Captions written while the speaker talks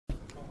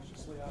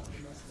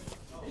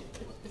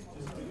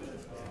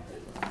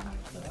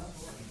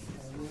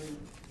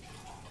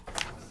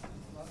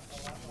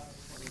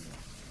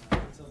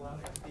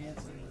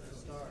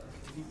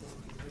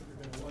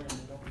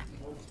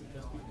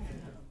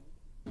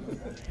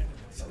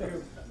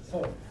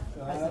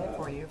Present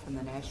for you from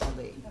the National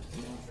League.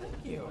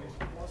 Thank you.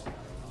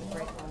 The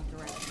great one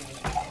direction.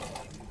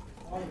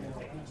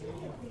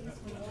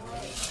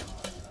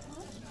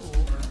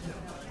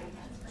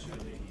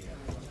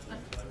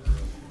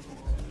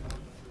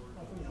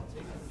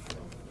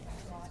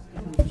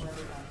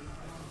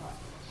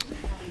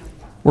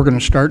 We're going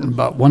to start in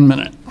about 1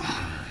 minute.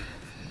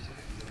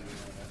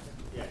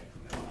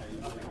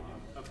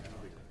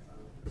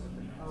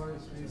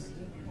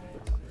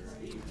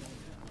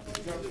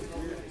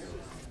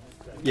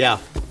 Yeah,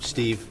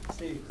 Steve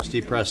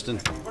Preston.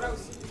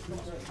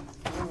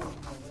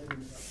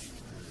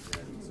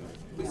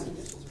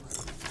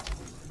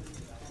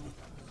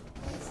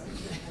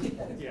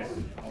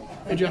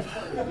 Hey, Jeff.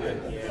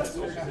 I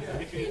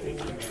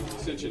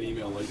sent you an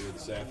email later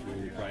this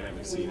afternoon. You probably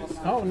haven't seen it.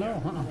 Oh,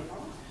 no.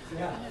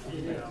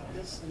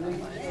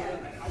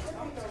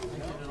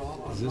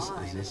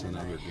 Is this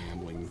another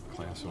gambling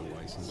Class O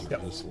license, or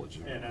is this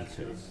legitimate?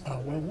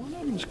 Well, one of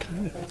them is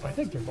kind of, I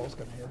think they're both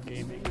going to have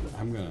gaming.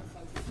 I'm gonna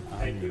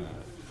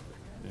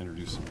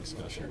introduce some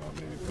discussion about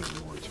maybe putting a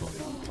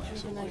moratorium on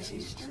Class O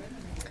licenses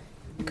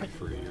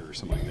for a year or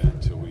something like that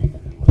until we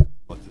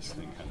let this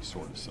thing kind of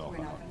sort itself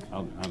out.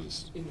 I'll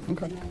just.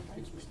 Okay.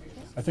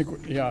 I think,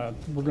 yeah,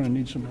 we're going to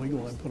need some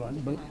legal input on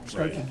it, but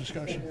start the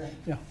discussion.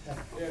 Yeah.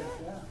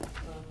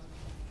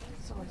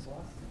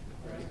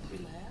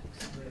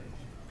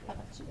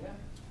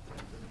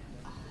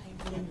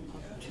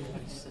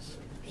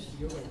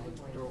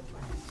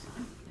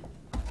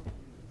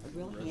 A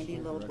real handy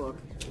little book.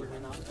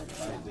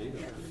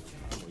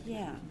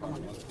 Yeah.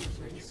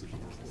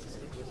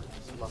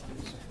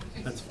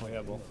 That's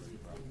playable.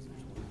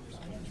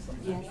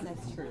 Yes,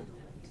 that's true.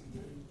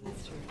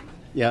 That's true.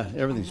 Yeah,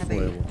 everything's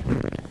playable.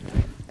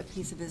 A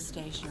piece of his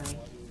stationery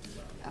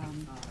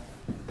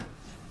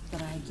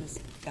that I had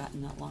just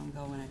gotten not long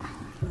ago, and I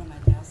put it on my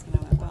desk, and I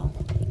went, well,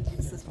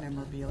 this is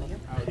memorabilia.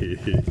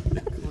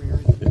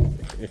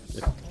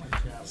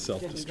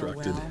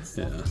 Self-destructed. Well,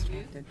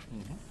 self-destructed.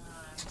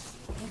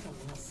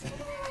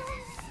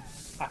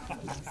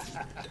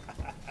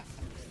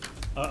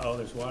 Uh-oh,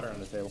 there's water on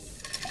the table.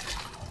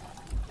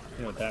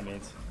 You know what that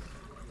means.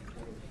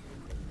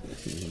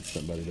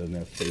 Somebody doesn't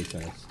have faith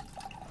in us.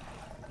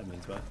 That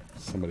means what?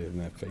 Somebody doesn't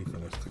have faith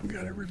in us. We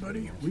got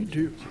everybody? We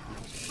do.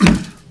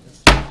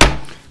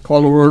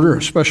 Call to order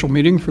a special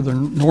meeting for the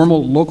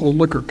Normal Local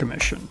Liquor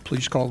Commission.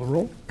 Please call the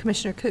roll.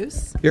 Commissioner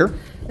Coos? Here.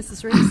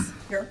 Mrs. Reese?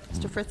 Here.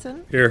 Mr.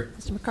 Fritzen? Here.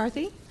 Mr.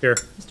 McCarthy? Here.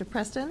 Mr.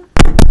 Preston?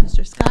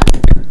 Mr. Scott?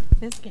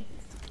 Ms. Gaines?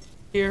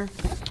 Here.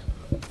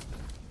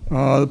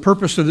 The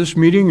purpose of this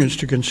meeting is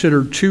to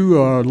consider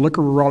two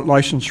liquor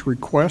license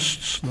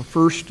requests. The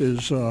first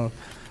is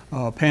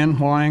Pan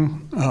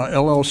Huang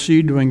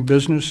LLC doing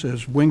business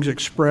as Wings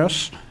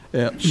Express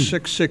at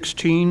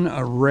 616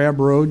 Rab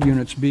Road,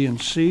 Units B and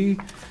C.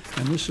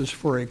 And this is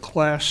for a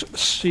Class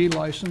C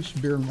license,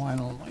 beer and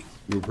wine only.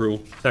 Move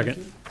approval.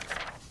 Second.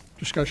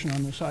 Discussion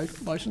on this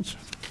license?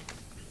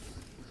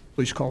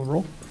 Please call the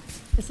roll.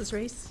 Mrs.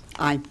 Reese?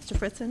 Aye. Mr.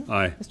 Fritzen?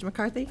 Aye. Mr.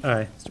 McCarthy?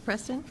 Aye. Mr.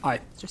 Preston? Aye.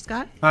 Mr.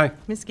 Scott? Aye.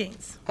 Ms.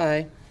 Gaines?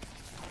 Aye.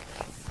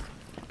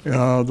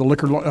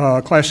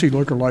 The Class C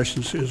liquor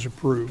license is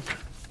approved.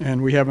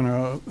 And we have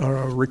a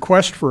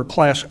request for a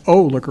Class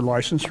O liquor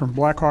license from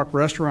Blackhawk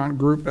Restaurant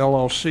Group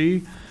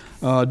LLC,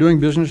 doing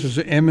business as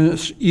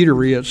MS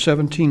Eatery at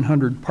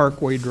 1700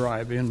 Parkway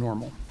Drive in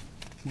Normal.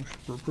 Motion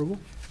for approval?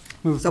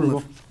 So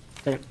moved.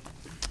 Thank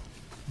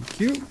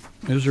you.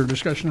 Is there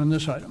discussion on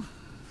this item?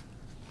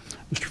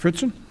 Mr.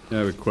 Fritzen? I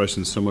have a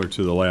question similar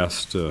to the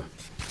last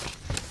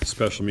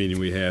special meeting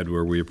we had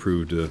where we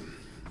approved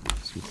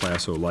some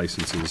Class O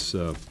licenses.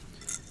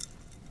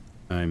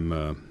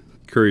 I'm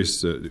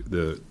curious,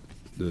 the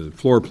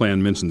floor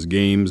plan mentions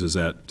games. Is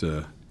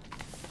that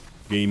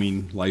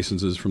gaming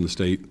licenses from the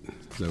state?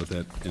 Is that what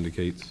that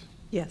indicates?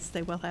 Yes,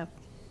 they will have.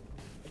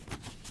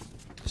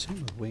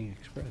 Same with Wing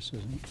Express,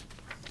 isn't it?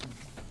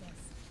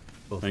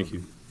 Both Thank of you.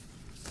 them.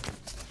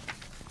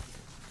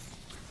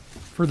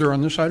 Further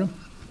on this item?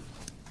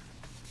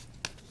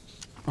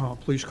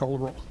 Please call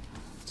the roll.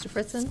 Mr.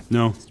 Fritzen?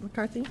 No. Mr.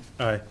 McCarthy?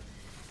 Aye.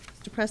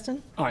 Mr.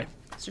 Preston? Aye.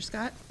 Mr.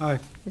 Scott? Aye.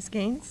 Ms.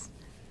 Gaines?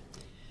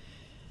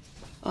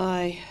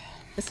 Aye.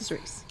 Mrs.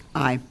 Reese?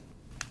 Aye.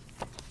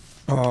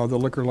 The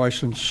liquor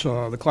license,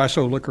 the Class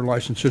O liquor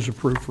license is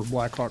approved for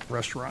Blackhawk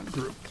Restaurant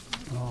Group.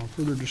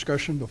 Further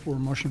discussion before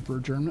motion for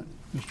adjournment?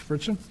 Mr.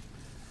 Fritzen?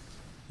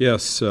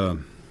 Yes.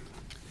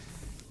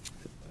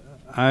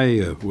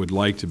 I would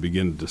like to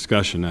begin a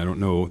discussion. I don't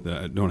know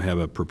that I don't have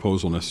a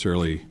proposal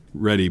necessarily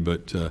ready,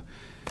 but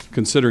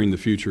considering the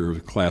future of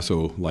a Class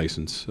O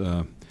license,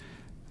 I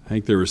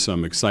think there was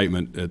some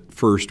excitement at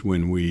first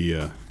when we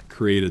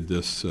created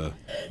this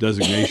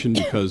designation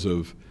because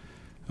of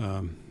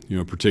a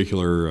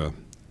particular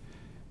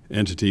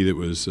entity that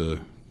was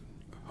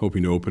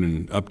hoping to open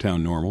in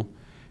Uptown Normal.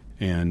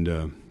 And,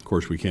 of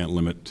course, we can't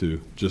limit to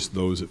just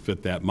those that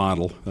fit that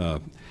model.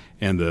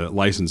 And the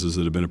licenses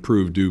that have been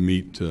approved do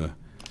meet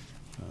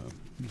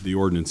the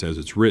ordinance as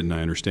it's written.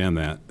 I understand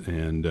that.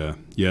 And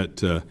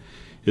yet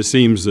it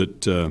seems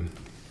that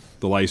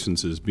the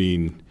license is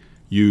being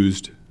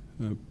used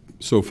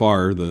so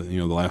far,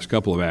 the last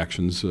couple of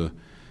actions,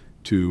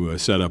 to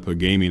set up a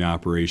gaming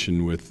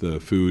operation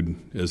with food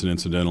as an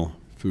incidental.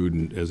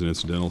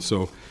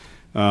 So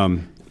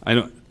I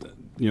don't,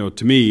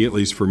 to me, at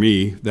least for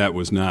me, that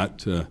was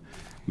not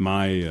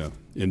my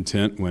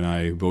intent when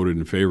I voted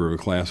in favor of a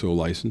Class O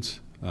license.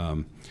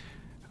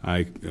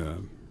 I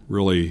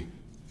really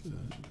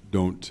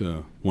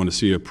don't want to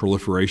see a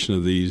proliferation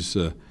of these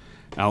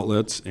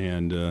outlets,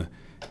 and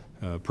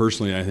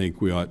personally, I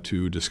think we ought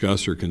to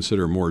discuss or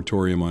consider a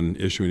moratorium on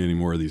issuing any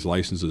more of these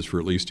licenses for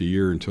at least a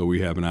year until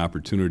we have an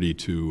opportunity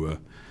to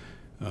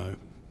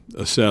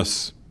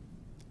assess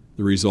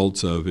the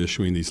results of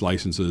issuing these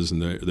licenses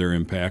and their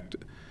impact.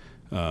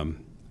 I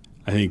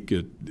think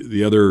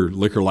the other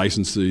liquor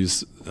license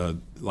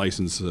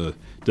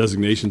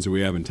designations that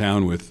we have in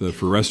town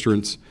for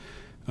restaurants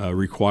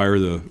require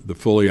the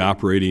fully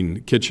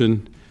operating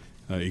kitchen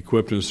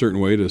equipped in a certain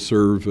way to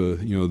serve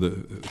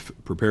the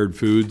prepared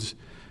foods.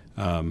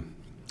 I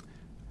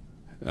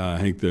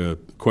think the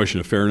question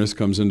of fairness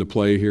comes into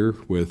play here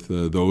with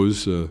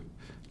those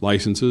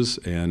licenses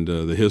and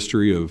the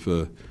history of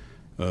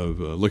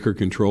liquor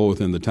control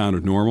within the town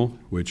of Normal,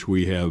 which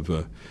we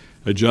have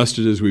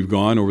adjusted as we've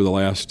gone over the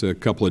last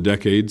couple of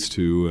decades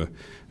to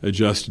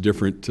adjust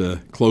different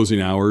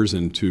closing hours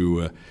and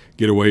to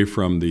get away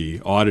from the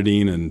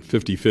auditing and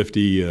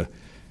 50-50,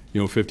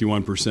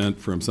 51%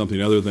 from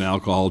something other than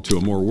alcohol to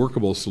a more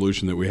workable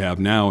solution that we have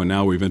now. And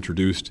now we've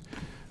introduced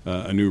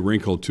a new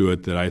wrinkle to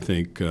it that I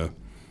think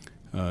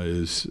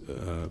is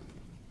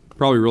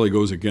probably really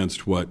goes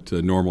against what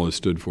Normal has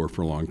stood for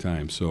a long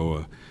time.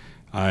 So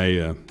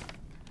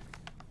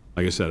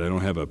like I said, I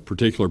don't have a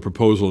particular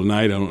proposal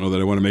tonight. I don't know that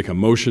I want to make a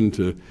motion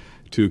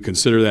to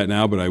consider that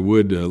now, but I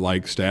would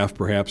like staff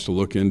perhaps to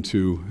look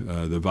into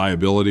the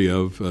viability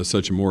of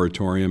such a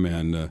moratorium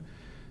and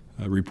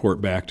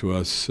report back to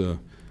us, at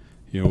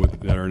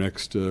our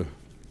next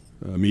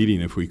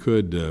meeting, if we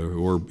could,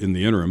 or in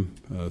the interim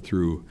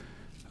through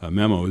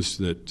memos,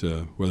 that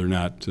whether or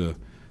not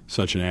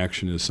such an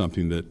action is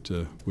something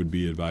that would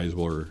be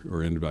advisable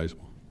or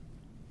inadvisable.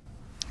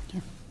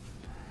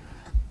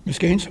 Ms.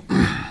 Gaines?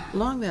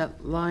 Along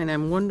that line,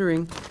 I'm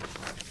wondering,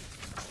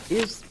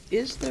 is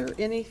there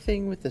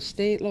anything with the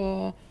state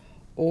law,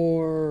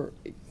 or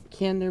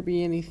can there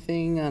be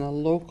anything on a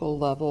local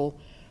level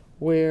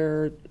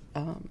where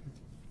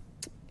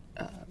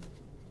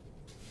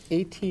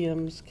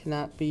ATMs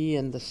cannot be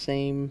in the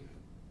same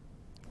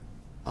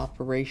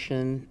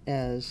operation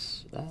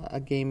as a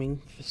gaming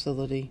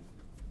facility?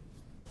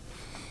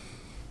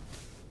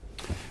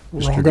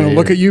 We're all going to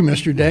look at you,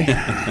 Mr. Day.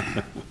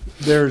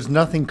 There's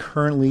nothing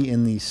currently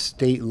in the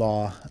state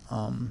law.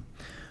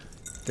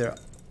 There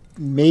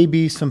may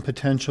be some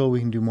potential. We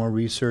can do more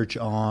research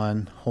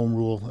on home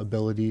rule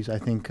abilities. I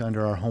think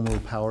under our home rule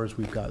powers,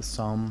 we've got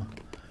some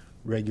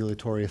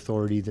regulatory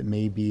authority that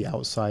may be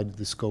outside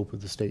the scope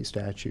of the state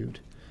statute.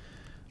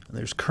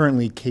 There's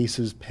currently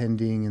cases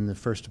pending in the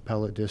First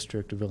Appellate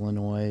District of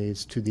Illinois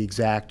as to the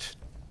exact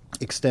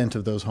extent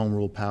of those home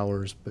rule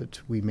powers, but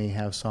we may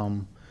have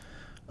some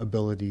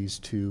abilities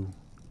to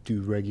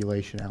do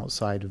regulation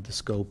outside of the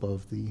scope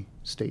of the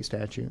state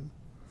statute.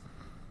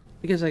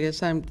 Because I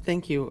guess I'm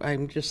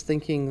just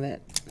thinking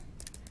that,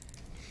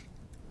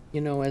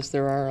 as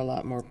there are a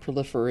lot more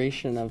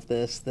proliferation of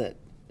this, that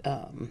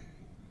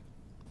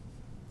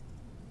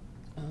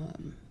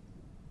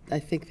I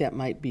think that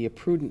might be a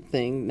prudent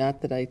thing.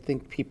 Not that I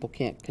think people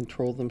can't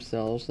control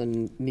themselves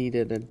and need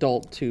an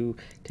adult to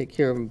take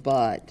care of them,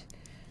 but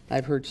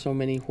I've heard so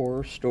many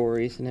horror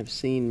stories and have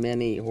seen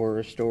many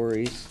horror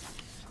stories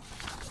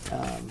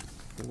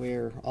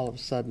where all of a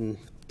sudden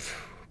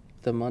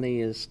the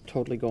money is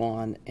totally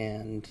gone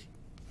and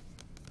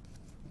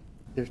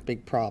there's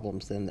big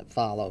problems then that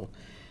follow.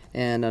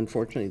 And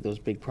unfortunately, those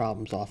big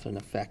problems often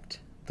affect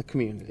the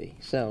community.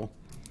 So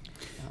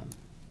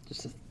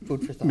just a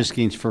food for thought. Ms.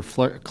 Gaines, for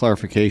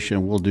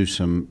clarification, we'll do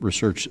some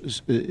research.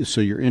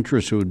 So your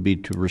interest would be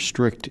to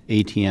restrict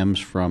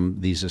ATMs from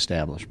these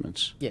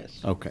establishments? Yes.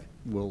 Okay.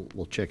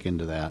 We'll check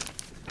into that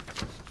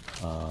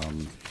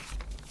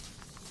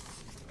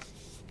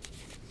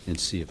and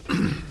see if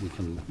we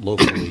can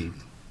locally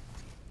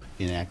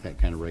enact that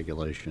kind of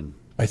regulation.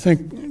 I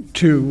think,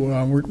 too,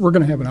 we're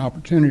going to have an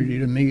opportunity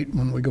to meet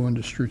when we go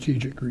into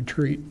strategic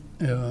retreat,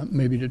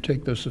 maybe to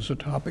take this as a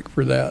topic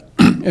for that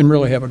and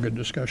really have a good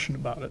discussion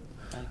about it.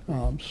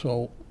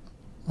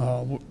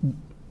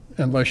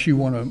 Unless you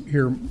want to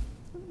hear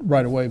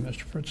right away,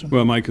 Mr. Fritzen.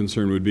 Well, my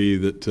concern would be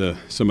that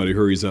somebody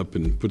hurries up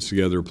and puts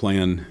together a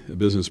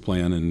business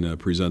plan, and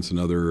presents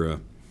another,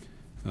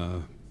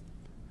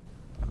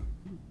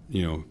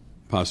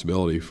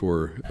 possibility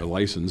for a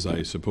license.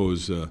 I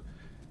suppose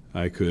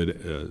I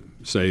could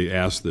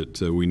ask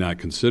that we not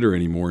consider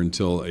anymore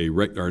until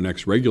our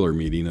next regular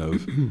meeting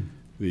of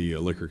the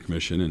Liquor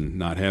Commission, and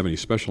not have any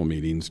special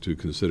meetings to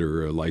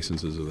consider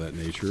licenses of that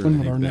nature. When I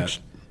would our think that next-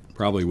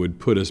 probably would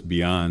put us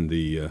beyond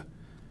the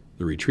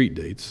retreat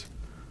dates.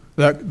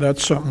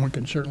 That's something we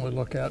can certainly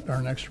look at.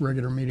 Our next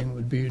regular meeting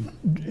would be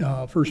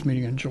first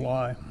meeting in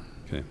July.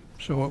 Okay,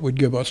 So it would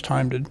give us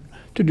time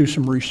to do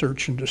some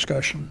research and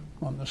discussion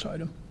on this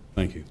item.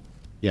 thank you.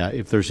 Yeah,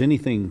 if there's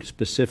anything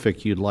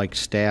specific you'd like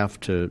staff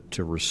to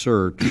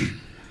research,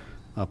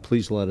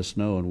 please let us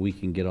know, and we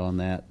can get on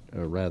that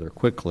rather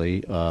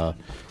quickly.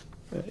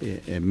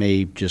 It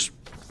may just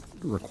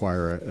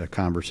require a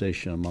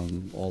conversation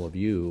among all of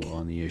you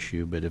on the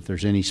issue, but if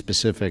there's any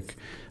specific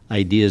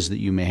ideas that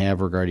you may have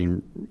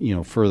regarding,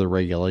 further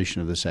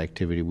regulation of this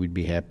activity, we'd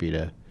be happy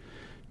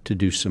to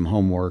do some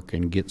homework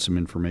and get some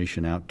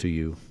information out to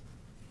you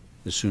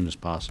as soon as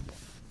possible.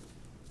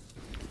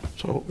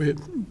 So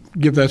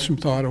give that some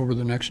thought over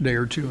the next day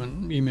or two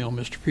and email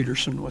Mr.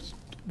 Peterson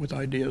with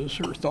ideas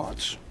or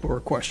thoughts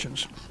or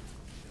questions.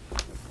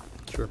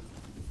 Sure.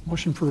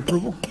 Motion for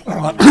approval?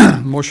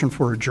 Motion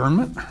for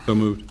adjournment? So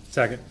moved.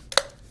 Second.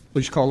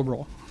 Please call the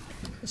roll.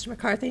 Mr.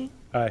 McCarthy?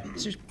 Aye.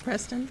 Mr.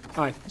 Preston?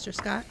 Aye. Mr.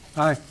 Scott?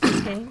 Aye.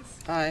 Ms. Gaines?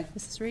 Aye.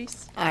 Mrs.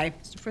 Reese? Aye.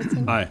 Mr.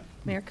 Fritzen? Aye.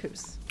 Mayor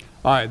Kus?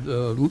 Aye,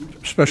 the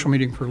special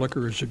meeting for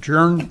liquor is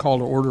adjourned. Call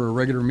to order a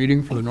regular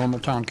meeting for the Normal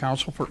Town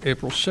Council for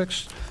April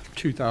 6th,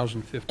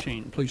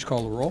 2015. Please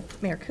call the roll.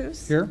 Mayor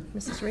Kus? Here.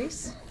 Mrs.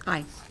 Reese?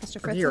 Aye.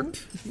 Mr. Here.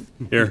 Fritzen?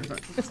 Here.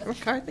 Mr.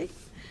 McCarthy?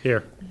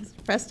 Here.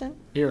 Mr. Preston?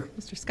 Here.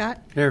 Mr.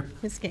 Scott? Here.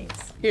 Ms.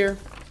 Gaines? Here.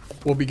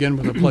 We'll begin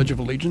with a pledge of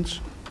allegiance.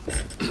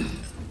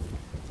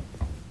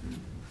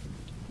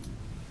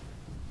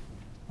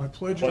 I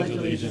pledge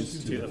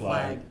allegiance to the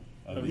flag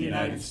of the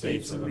United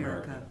States of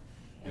America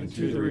and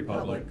to the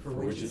republic for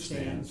which it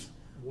stands,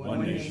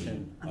 one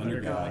nation, under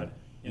God,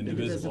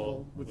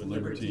 indivisible, with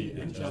liberty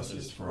and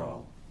justice for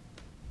all.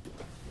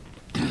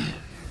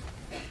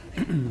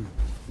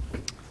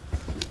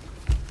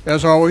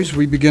 As always,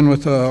 we begin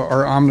with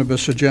our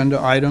omnibus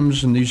agenda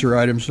items, and these are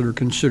items that are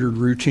considered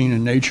routine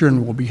in nature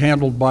and will be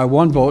handled by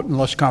one vote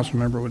unless a council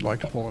member would like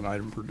to pull an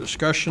item for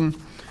discussion.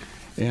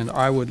 And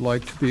I would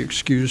like to be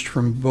excused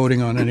from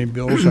voting on any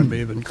bills I may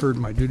have incurred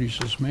in my duties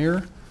as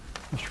mayor.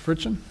 Mr.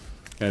 Fritzen?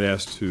 I'd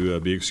ask to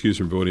be excused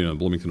from voting on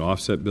Bloomington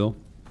offset bill.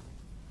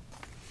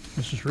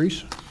 Mrs.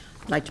 Reese?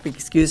 I'd like to be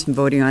excused from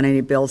voting on any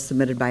bills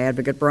submitted by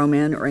Advocate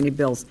Broman or any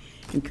bills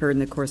incurred in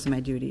the course of my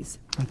duties.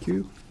 Thank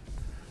you.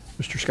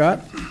 Mr. Scott?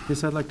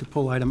 Yes, I'd like to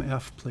pull item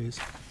F, please.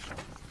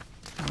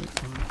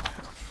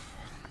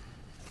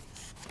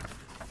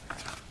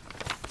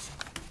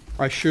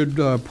 I should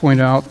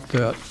point out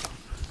that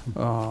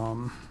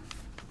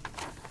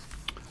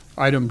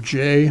item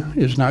J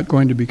is not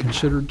going to be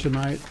considered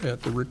tonight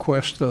at the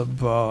request of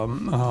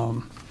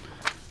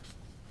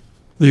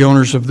the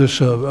owners of this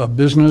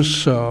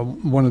business.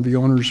 One of the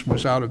owners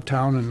was out of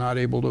town and not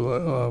able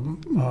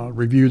to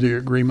review the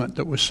agreement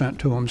that was sent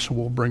to him, so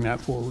we'll bring that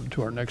forward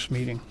to our next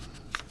meeting.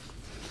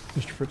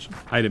 Mr. Fritzen?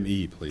 Item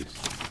E, please.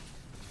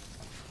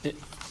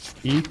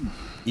 E?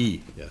 E,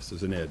 yes,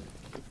 as an Ed.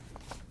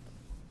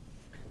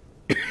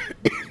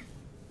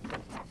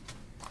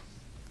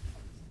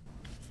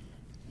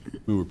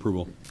 Move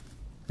approval.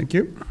 Thank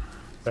you.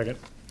 Second.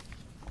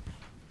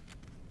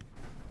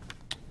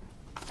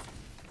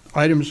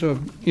 Items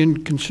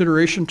in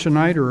consideration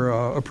tonight are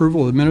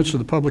approval of the minutes of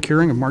the public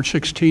hearing of March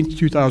 16th,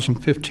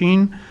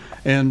 2015,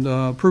 and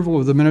approval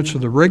of the minutes of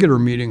the regular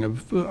meeting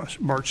of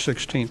March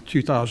 16th,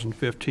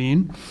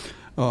 2015,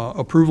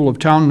 approval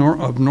of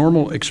of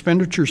normal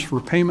expenditures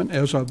for payment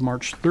as of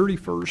March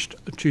 31st,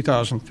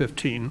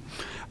 2015,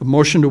 a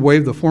motion to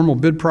waive the formal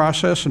bid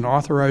process and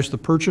authorize the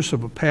purchase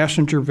of a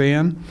passenger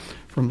van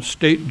from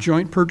State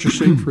Joint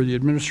Purchasing for the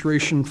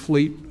administration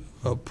fleet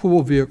of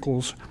pool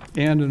vehicles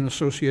and an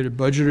associated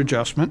budget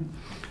adjustment,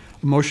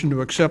 a motion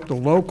to accept the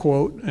low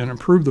quote and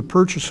approve the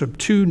purchase of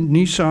two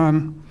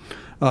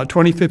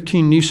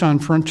 2015 Nissan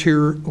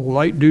Frontier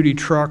light-duty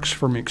trucks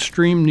from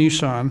Extreme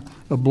Nissan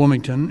of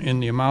Bloomington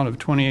in the amount of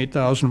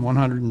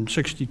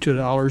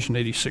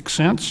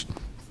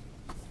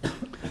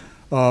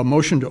 $28,162.86.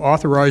 Motion to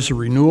authorize the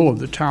renewal of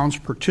the town's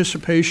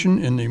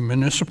participation in the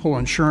Municipal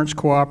Insurance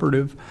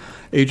Cooperative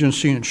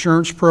Agency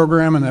Insurance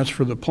Program, and that's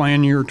for the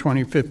plan year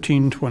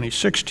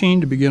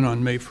 2015-2016 to begin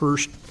on May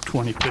 1st,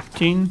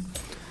 2015.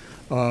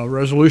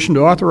 Resolution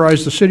to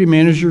authorize the city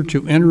manager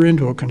to enter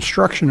into a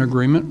construction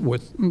agreement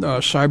with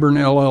Cybern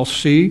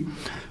LLC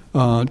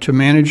to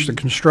manage the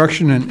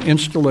construction and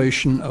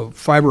installation of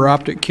fiber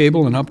optic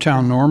cable in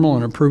Uptown Normal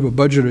and approve a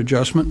budget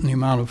adjustment in the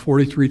amount of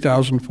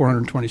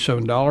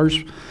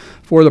 $43,427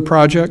 for the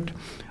project.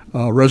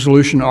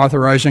 Resolution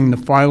authorizing the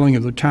filing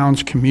of the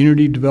town's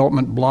Community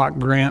Development Block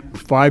Grant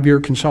 5-year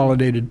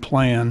consolidated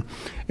plan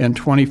and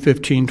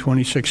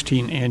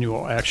 2015-2016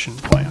 annual action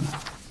plan.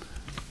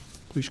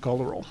 Please call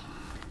the roll.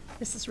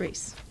 Mrs.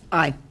 Reese?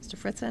 Aye. Mr.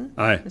 Fritzen?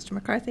 Aye. Mr.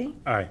 McCarthy?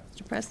 Aye.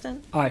 Mr.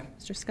 Preston? Aye.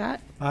 Mr. Scott?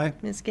 Aye.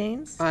 Ms.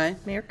 Gaines? Aye.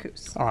 Mayor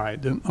Kus? Aye,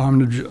 the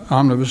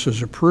omnibus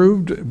is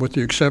approved with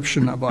the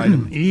exception of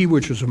item E,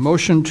 which is a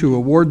motion to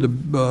award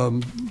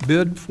the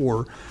bid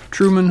for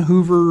Truman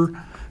Hoover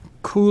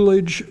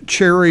Coolidge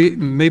Cherry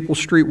Maple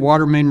Street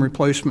Water Main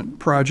Replacement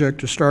Project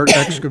to start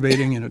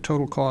excavating at a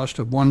total cost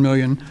of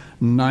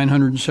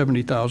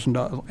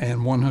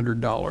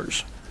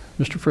 $1,970,100.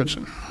 Mr.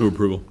 Fritzen. Move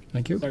approval.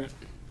 Thank you. Second.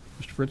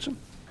 Mr. Fritzen.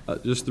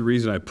 Just the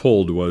reason I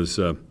pulled was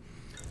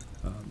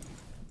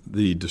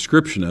the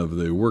description of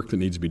the work that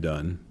needs to be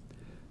done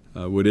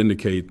would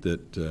indicate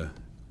that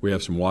we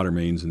have some water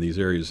mains in these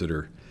areas that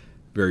are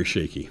very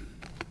shaky.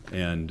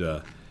 And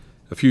a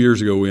few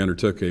years ago, we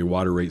undertook a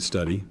water rate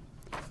study,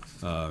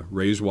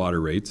 raised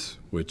water rates,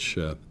 which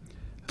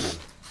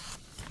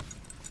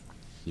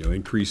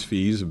increased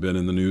fees have been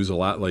in the news a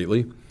lot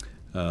lately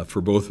for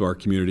both of our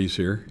communities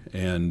here.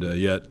 And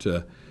yet,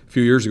 a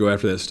few years ago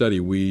after that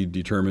study, we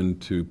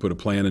determined to put a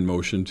plan in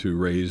motion to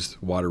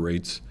raise water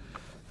rates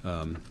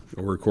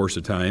over a course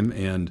of time,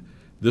 and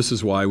this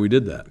is why we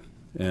did that.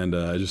 And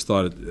I just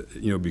thought,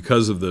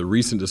 because of the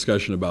recent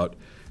discussion about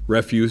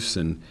refuse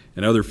and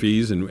other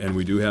fees, and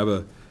we do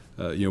have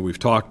we've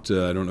talked,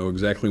 I don't know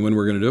exactly when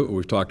we're going to do it, but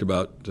we've talked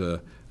about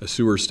a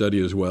sewer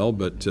study as well,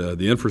 but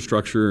the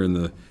infrastructure in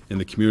the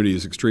community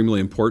is extremely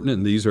important,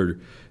 and these are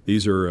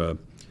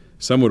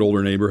somewhat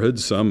older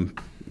neighborhoods, some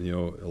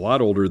a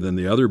lot older than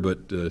the other, but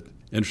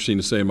interesting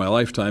to say, in my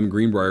lifetime,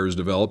 Greenbrier was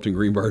developed, and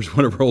Greenbrier is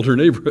one of our older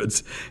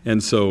neighborhoods,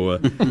 and so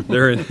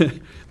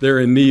they're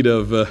in need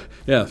of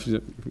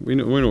we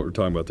know what we're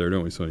talking about there,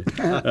 don't we, Sonny?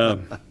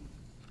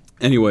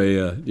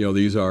 Anyway,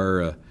 these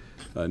are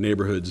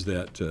neighborhoods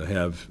that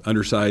have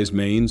undersized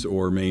mains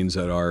or mains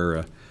that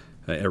are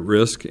at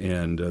risk,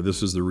 and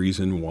this is the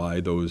reason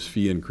why those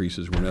fee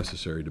increases were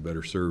necessary to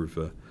better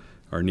serve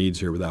our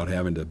needs here without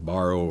having to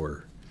borrow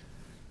or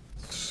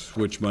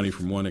switch money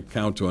from one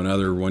account to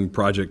another, one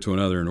project to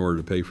another in order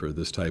to pay for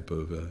this type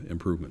of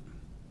improvement.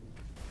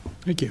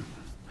 Thank you.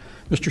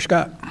 Mr.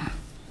 Scott.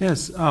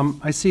 Yes,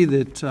 I see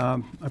that,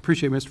 I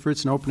appreciate Mr.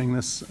 Fritzen opening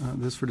this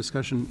for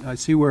discussion. I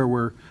see where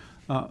we're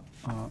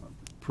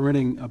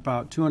permitting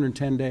about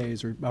 210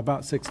 days, or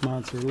about 6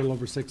 months, or a little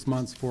over 6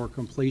 months for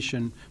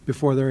completion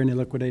before there are any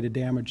liquidated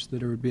damage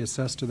that would be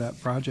assessed to that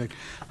project.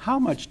 How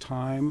much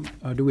time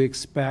do we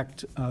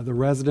expect the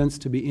residents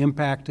to be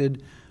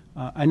impacted?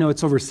 I know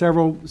it's over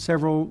several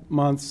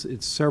months,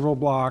 it's several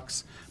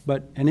blocks,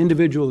 but an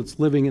individual that's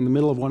living in the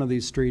middle of one of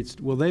these streets,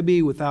 will they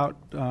be without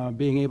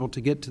being able to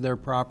get to their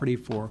property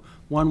for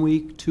 1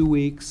 week, 2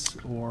 weeks,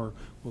 or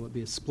will it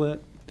be a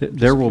split?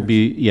 There will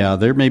be,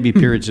 there may be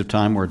periods of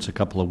time where it's a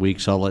couple of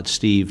weeks. I'll let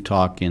Steve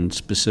talk in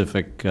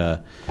specific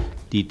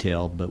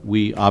detail, but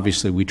we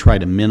try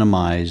to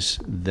minimize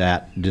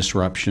that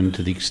disruption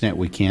to the extent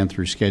we can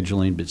through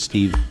scheduling. But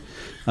Steve,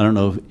 I don't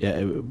know,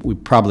 we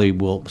probably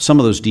will, some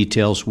of those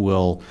details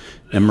will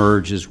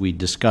emerge as we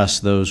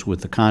discuss those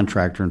with the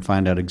contractor and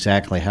find out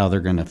exactly how they're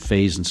going to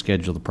phase and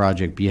schedule the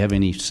project. Do you have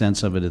any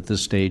sense of it at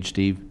this stage,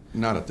 Steve?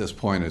 Not at this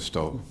point as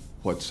to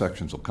what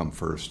sections will come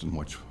first and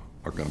which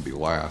are going to be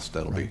last.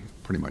 That'll be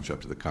pretty much up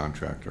to the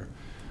contractor.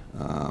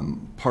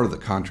 Part of the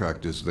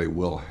contract is they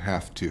will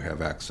have to have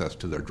access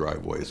to their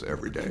driveways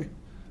every day,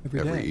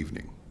 every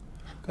evening.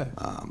 Okay.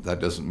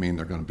 That doesn't mean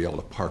they're going to be able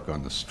to park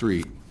on the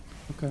street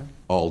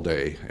all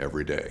day,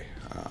 every day,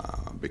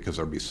 because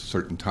there'll be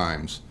certain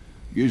times,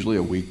 usually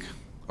a week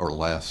or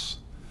less,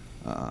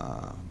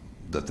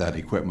 that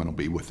equipment will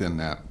be within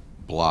that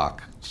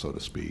block, so to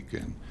speak,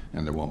 and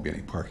there won't be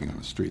any parking on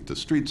the street. The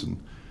streets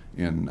in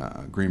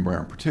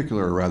Greenbrier in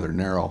particular are rather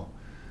narrow,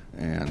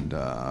 and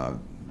a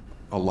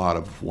lot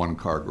of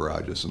one-car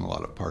garages and a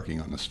lot of parking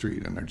on the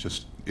street, and there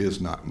just is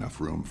not enough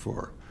room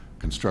for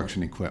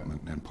construction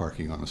equipment and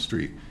parking on the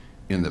street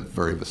in the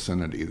very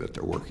vicinity that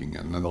they're working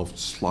in. And they'll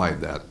slide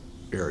that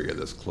area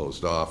that's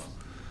closed off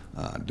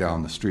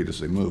down the street as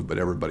they move, but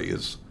everybody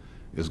is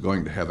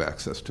going to have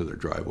access to their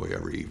driveway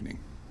every evening.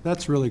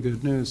 That's really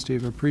good news,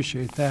 Steve. I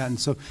appreciate that. And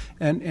so,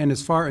 and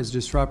as far as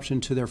disruption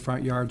to their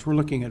front yards, we're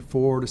looking at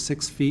 4 to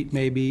 6 feet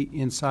maybe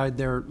inside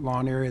their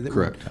lawn area that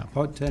Correct.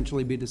 would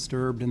potentially be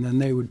disturbed, and then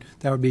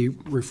that would be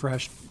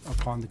refreshed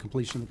upon the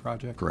completion of the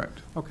project.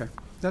 Correct. Okay,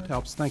 that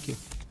helps. Thank you.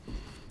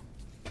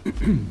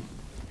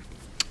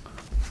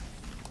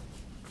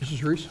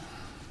 Mrs. Reese.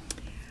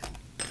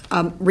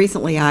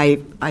 Recently,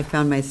 I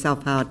found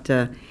myself out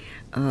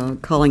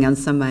calling on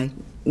some of my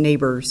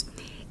neighbors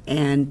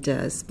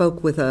and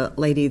spoke with a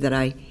lady that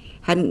I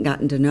hadn't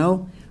gotten to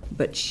know,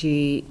 but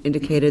she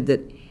indicated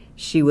that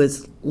she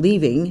was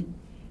leaving.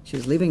 She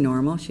was leaving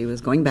Normal. She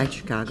was going back to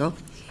Chicago,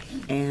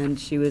 and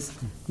she was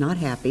not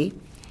happy.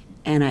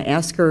 And I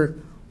asked her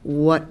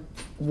what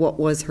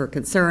was her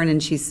concern,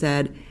 and she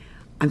said,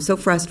 "I'm so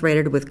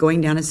frustrated with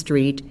going down a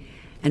street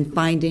and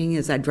finding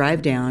as I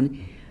drive down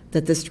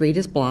that the street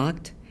is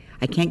blocked.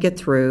 I can't get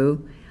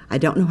through. I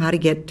don't know how to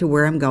get to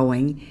where I'm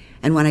going.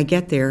 And when I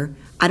get there,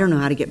 I don't know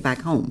how to get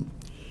back home."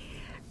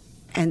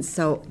 And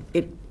so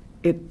it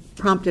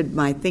prompted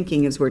my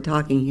thinking as we're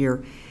talking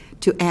here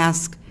to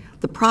ask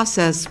the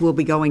process we'll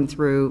be going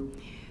through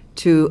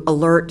to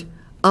alert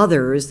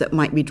others that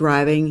might be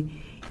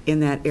driving in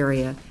that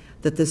area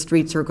that the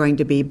streets are going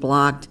to be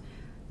blocked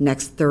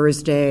next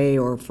Thursday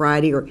or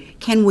Friday, or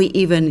can we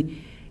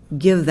even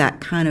give that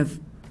kind of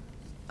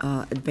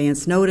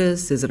advance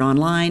notice? Is it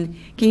online?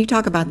 Can you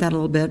talk about that a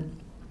little bit?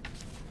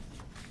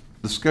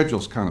 The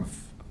schedule's kind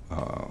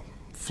of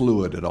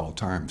fluid at all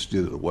times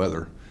due to the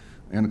weather,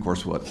 and of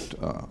course what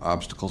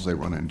obstacles they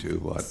run into,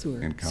 what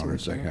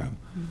encounters they have.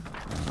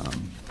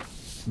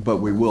 But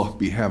we will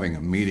be having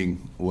a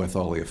meeting with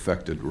all the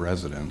affected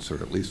residents, or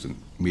at least a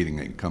meeting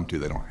they can come to.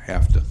 They don't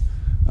have to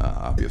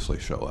obviously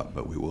show up,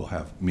 but we will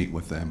meet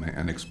with them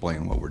and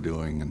explain what we're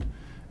doing,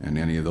 and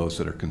any of those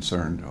that are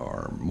concerned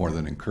are more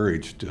than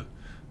encouraged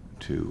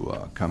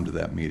to come to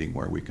that meeting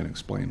where we can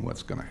explain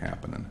what's going to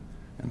happen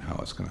and how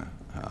it's going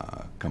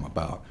to come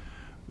about.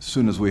 As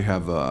soon as we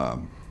have a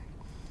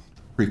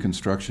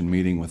pre-construction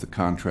meeting with the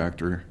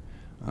contractor,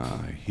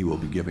 he will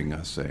be giving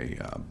us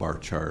a bar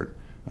chart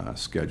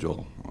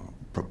schedule,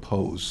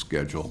 proposed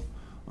schedule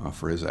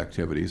for his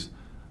activities.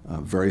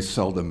 Very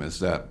seldom is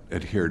that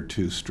adhered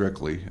to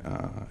strictly,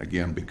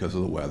 again, because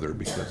of the weather,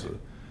 because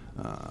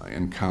of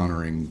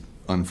encountering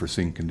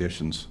unforeseen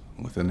conditions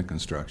within the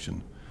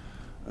construction.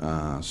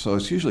 So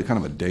it's usually kind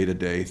of a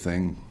day-to-day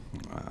thing.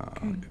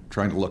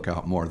 Trying to look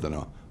out more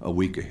than a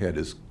week ahead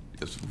is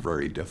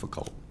very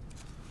difficult.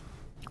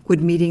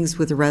 Would meetings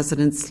with the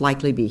residents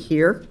likely be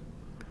here?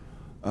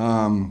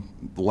 The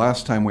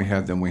last time we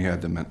had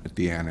them at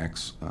the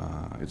annex.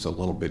 It's a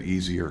little bit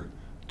easier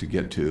to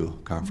get to.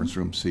 Conference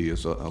room C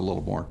is a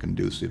little more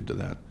conducive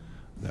to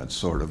that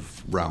sort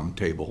of round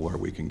table where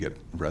we can get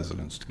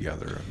residents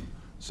together and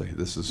say,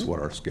 this is what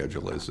our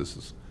schedule is, this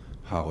is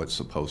how it's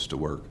supposed to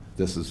work,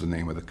 this is the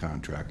name of the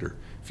contractor.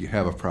 If you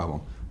have a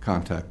problem,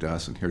 contact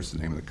us, and here's the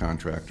name of the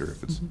contractor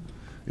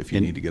if you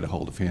need to get a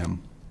hold of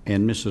him.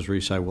 And Mrs.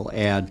 Reese, I will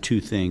add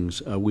two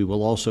things. We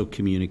will also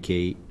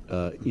communicate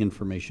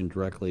information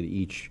directly to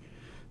each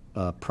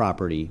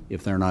property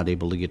if they're not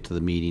able to get to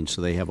the meeting,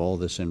 so they have all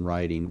this in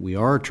writing. We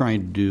are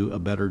trying to do a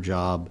better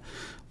job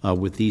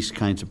with these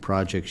kinds of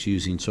projects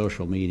using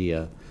social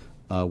media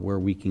where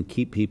we can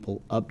keep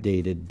people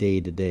updated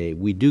day to day.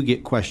 We do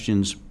get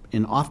questions,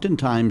 and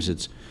oftentimes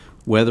it's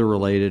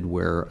weather-related,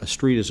 where a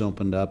street is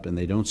opened up and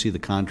they don't see the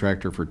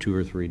contractor for 2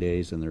 or 3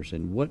 days, and they're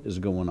saying, what is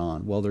going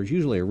on? Well, there's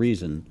usually a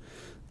reason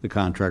the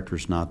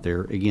contractor's not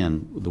there.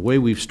 Again, the way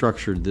we've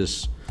structured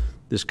this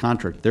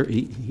contract,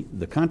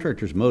 the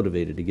contractor's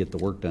motivated to get the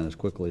work done as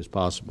quickly as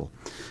possible.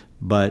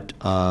 But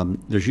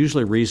there's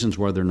usually reasons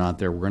why they're not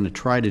there. We're going to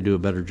try to do a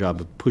better job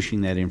of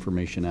pushing that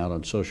information out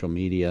on social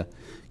media,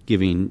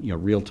 giving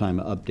real-time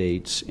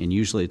updates, and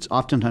usually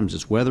oftentimes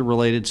it's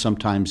weather-related.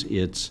 Sometimes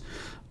it's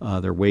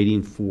they're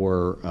waiting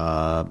for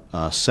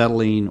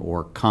settling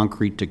or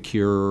concrete to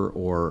cure,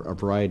 or a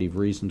variety of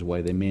reasons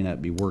why they may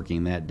not be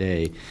working that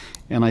day.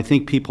 And I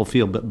think people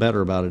feel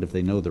better about it if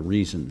they know the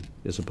reason,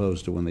 as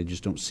opposed to when they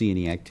just don't see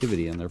any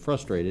activity and they're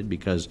frustrated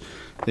because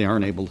they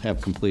aren't able to have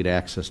complete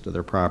access to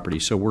their property.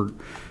 So we're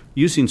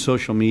using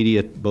social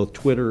media, both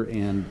Twitter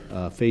and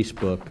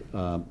Facebook.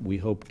 We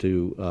hope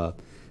to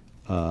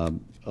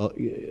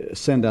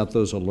send out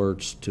those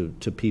alerts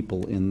to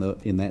people in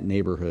that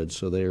neighborhood,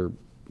 so they're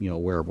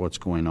aware of what's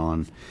going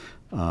on,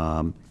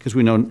 because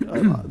we know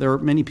there are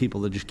many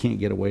people that just can't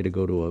get away to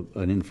go to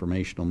an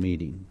informational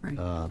meeting.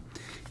 Right.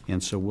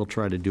 And so we'll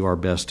try to do our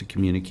best to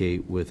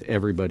communicate with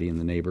everybody in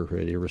the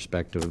neighborhood,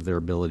 irrespective of their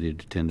ability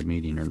to attend a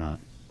meeting or not.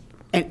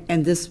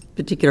 And this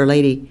particular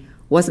lady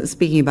wasn't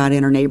speaking about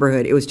in her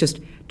neighborhood. It was just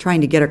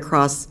trying to get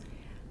across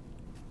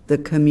the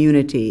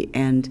community.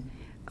 And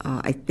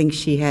I think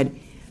she had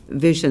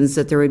visions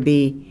that there would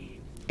be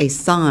a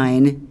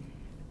sign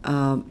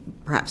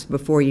perhaps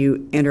before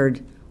you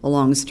entered a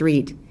long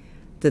street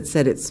that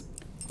said it's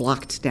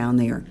blocked down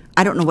there.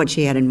 I don't know what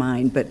she had in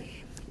mind, but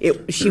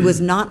she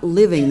was not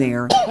living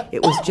there.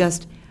 It was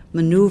just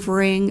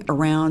maneuvering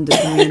around the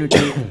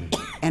community,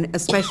 and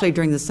especially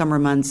during the summer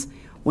months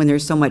when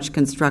there's so much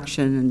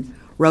construction and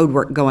road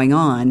work going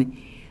on,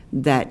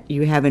 that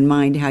you have in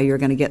mind how you're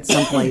going to get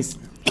someplace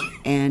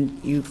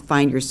and you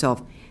find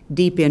yourself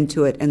deep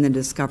into it and then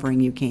discovering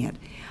you can't.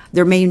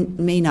 There may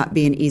not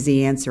be an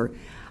easy answer.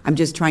 I'm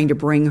just trying to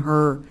bring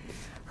her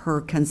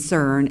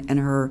concern and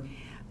her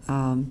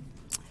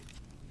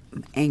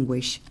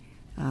anguish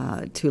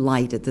to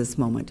light at this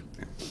moment.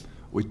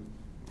 We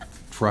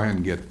try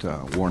and get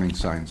warning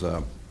signs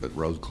up that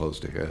road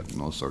closed ahead and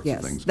those sorts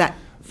of things.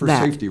 For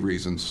safety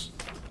reasons,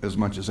 as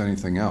much as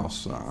anything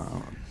else,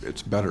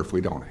 it's better if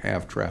we don't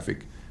have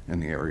traffic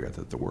in the area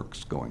that the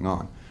work's going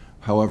on.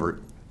 However,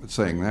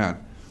 saying that,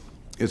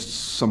 it's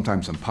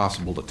sometimes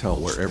impossible to tell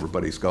where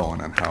everybody's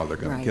going and how they're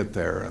going to get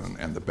there,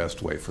 and the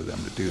best way for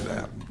them to do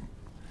that.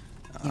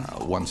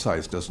 One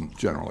size doesn't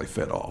generally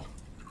fit all.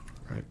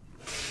 Right.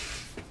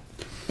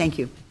 Thank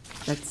you.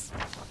 That's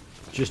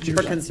just your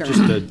concern.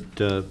 Just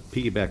to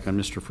piggyback on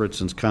Mr.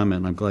 Fritzen's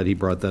comment, I'm glad he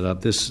brought that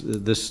up.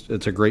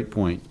 It's a great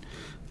point.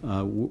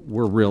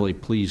 We're really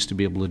pleased to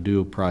be able to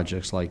do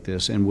projects like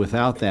this, and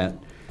without that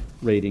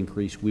rate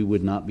increase, we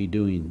would not be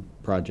doing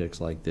projects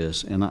like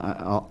this. And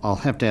I'll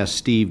have to ask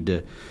Steve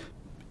to,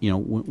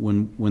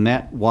 when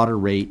that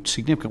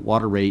significant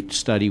water rate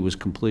study was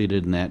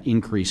completed and that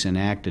increase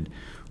enacted,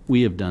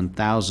 we have done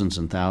thousands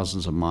and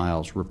thousands of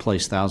miles,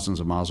 replaced thousands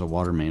of miles of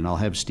water main. I'll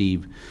have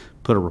Steve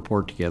put a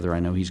report together. I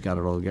know he's got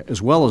it all together,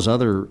 as well as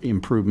other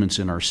improvements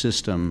in our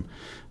system,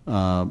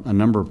 a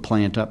number of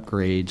plant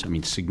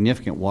upgrades,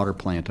 significant water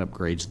plant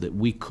upgrades that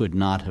we could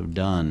not have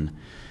done,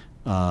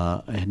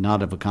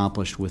 not have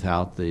accomplished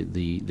without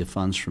the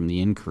funds from the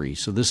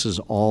increase. So this is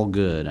all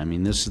good.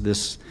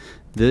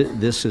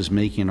 This is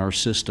making our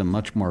system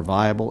much more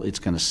viable. It's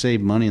going to save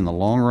money in the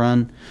long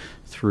run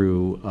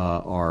through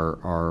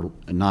our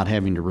not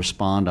having to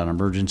respond on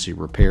emergency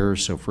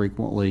repairs so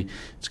frequently.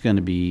 It's going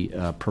to be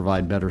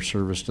provide better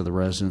service to the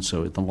residents.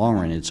 So in the long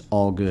run, it's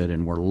all good,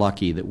 and we're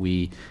lucky that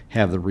we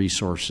have the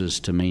resources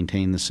to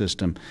maintain the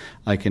system.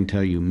 I can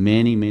tell you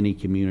many, many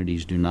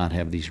communities do not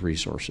have these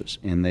resources,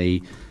 and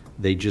they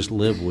just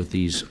live with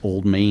these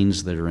old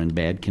mains that are in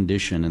bad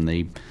condition, and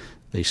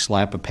they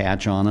slap a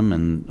patch on them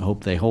and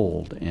hope they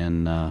hold.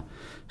 And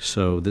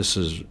so this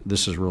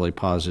is really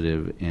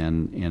positive,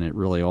 and it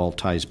really all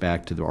ties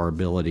back to our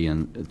ability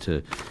and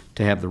to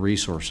have the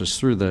resources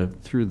through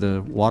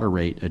the water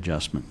rate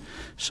adjustment.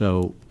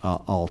 So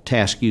I'll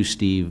task you,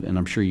 Steve, and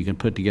I'm sure you can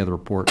put together a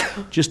report.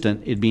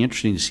 It'd be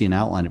interesting to see an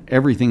outline of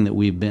everything that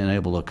we've been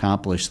able to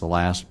accomplish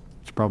it's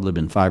probably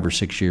been 5 or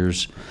 6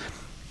 years,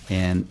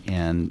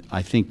 and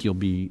I think you'll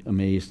be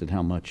amazed at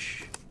how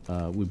much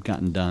we've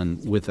gotten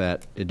done with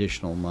that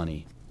additional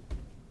money.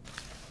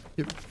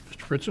 Yep. Mr.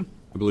 Fritzen?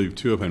 I believe,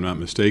 too, if I'm not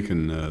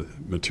mistaken,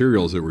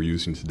 materials that we're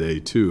using today,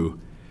 too,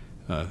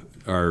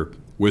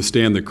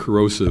 withstand the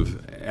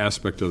corrosive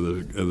aspect of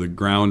the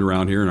ground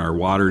around here and our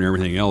water and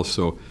everything else.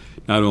 So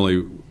not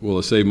only will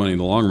it save money in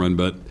the long run,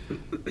 but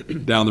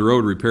down the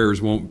road,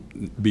 repairs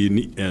won't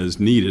be as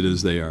needed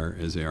as they are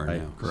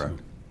Right. now. Correct.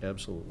 So.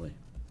 Absolutely.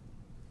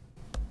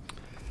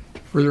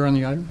 Further on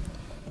the item?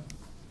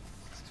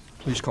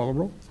 Please call the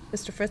roll.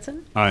 Mr.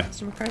 Fritzen? Aye.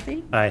 Mr.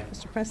 McCarthy? Aye.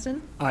 Mr. Preston?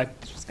 Aye.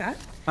 Mr. Scott?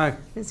 Aye.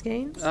 Ms.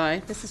 Gaines?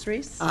 Aye. Mrs.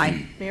 Reese?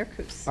 Aye. Mayor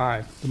Kus?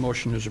 Aye. The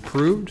motion is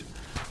approved.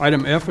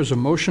 Item F is a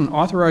motion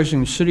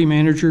authorizing the city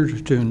manager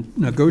to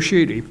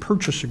negotiate a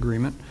purchase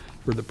agreement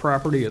for the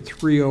property at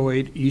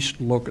 308 East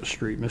Locust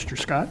Street. Mr.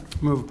 Scott?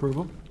 Move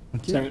approval.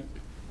 Second.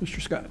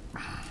 Mr. Scott?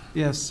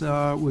 Yes,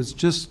 it was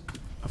just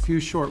a few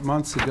short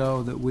months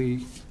ago that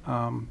we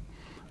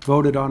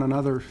voted on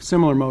another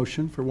similar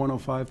motion for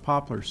 105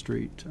 Poplar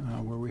Street,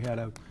 where we had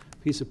a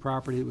piece of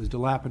property that was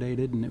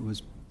dilapidated, and it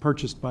was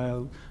purchased by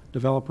a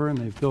developer, and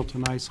they've built a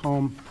nice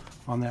home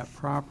on that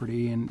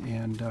property.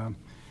 And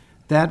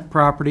that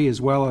property, as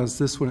well as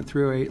this one at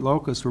 308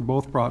 Locust, were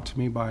both brought to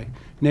me by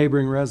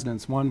neighboring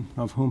residents, one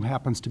of whom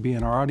happens to be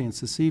in our audience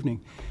this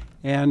evening.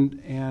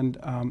 And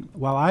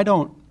while I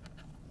don't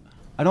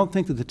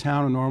think that the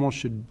town of Normal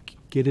should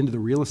get into the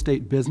real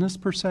estate business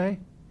per se,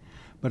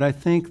 but I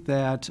think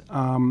that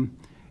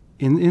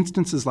in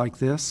instances like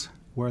this,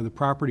 where the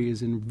property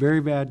is in very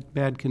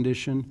bad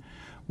condition,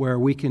 where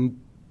we can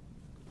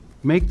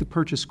make the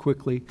purchase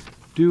quickly,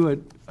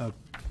 do a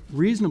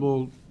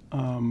reasonable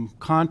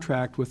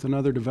contract with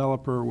another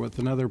developer, with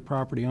another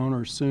property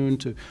owner soon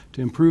to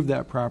improve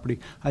that property,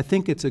 I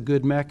think it's a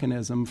good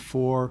mechanism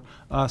for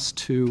us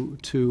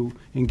to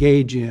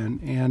engage in.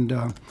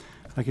 And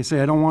like I say,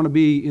 I don't want to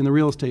be in the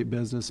real estate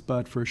business,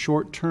 but for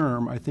short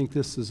term, I think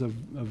this is a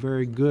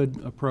very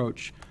good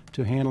approach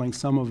to handling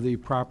some of the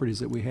properties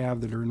that we have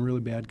that are in really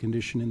bad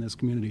condition in this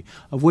community,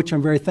 of which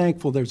I'm very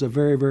thankful there's a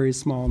very, very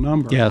small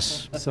number.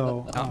 Yes.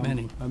 So Not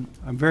many.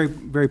 I'm very,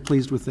 very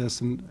pleased with this,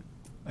 and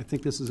I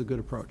think this is a good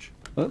approach.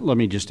 Let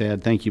me just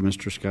add, thank you,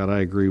 Mr. Scott. I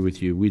agree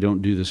with you. We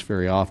don't do this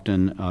very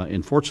often.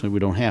 Unfortunately, we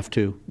don't have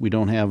to. We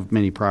don't have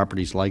many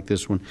properties like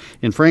this one.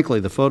 And frankly,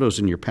 the photos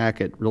in your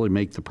packet really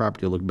make the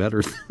property look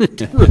better than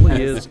it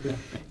really is.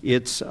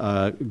 It's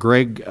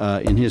Greg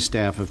and his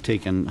staff have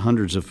taken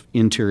hundreds of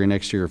interior and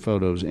exterior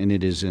photos, and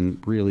it is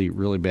in really,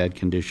 really bad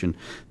condition.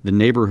 The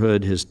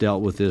neighborhood has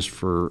dealt with this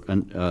for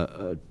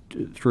 3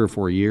 or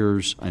 4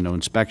 years. I know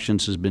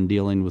Inspections has been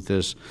dealing with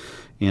this.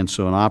 And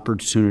so an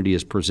opportunity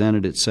has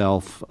presented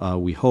itself,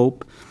 we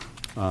hope.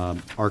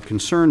 Our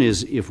concern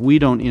is if we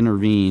don't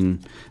intervene,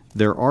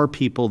 there are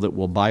people that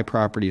will buy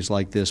properties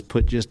like this,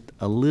 put just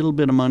a little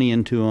bit of money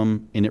into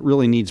them, and it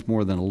really needs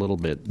more than a little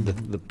bit.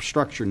 The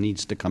structure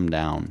needs to come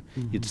down.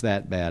 It's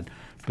that bad.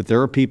 But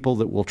there are people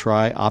that will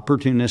try,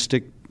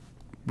 opportunistic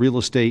real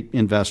estate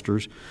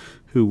investors,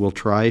 who will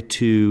try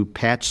to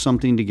patch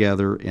something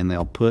together, and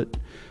they'll put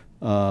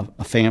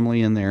a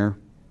family in there.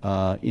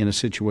 In a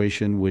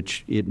situation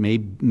which it may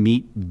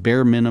meet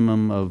bare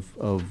minimum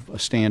of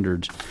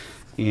standards,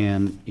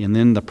 and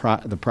then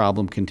the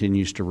problem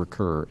continues to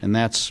recur. And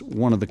that's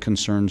one of the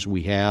concerns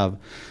we have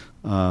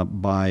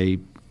by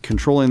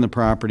controlling the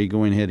property,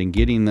 going ahead and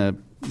getting the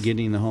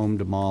home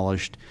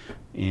demolished,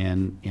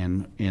 and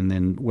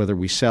then whether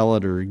we sell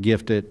it or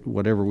gift it,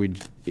 whatever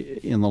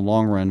in the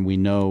long run, we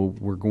know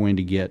we're going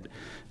to get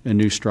a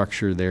new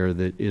structure there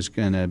that is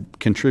going to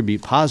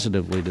contribute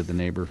positively to the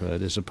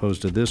neighborhood, as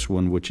opposed to this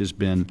one, which has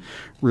been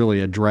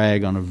really a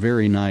drag on a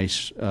very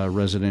nice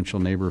residential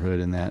neighborhood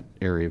in that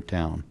area of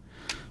town.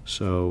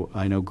 So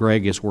I know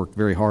Greg has worked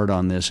very hard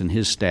on this, and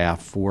his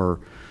staff, for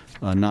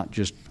not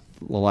just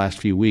the last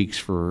few weeks,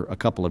 for a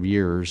couple of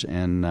years,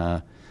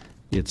 and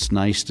it's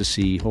nice to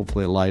see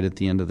hopefully a light at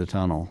the end of the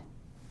tunnel.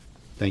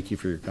 Thank you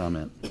for your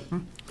comment.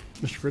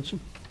 Mr. Fritzen?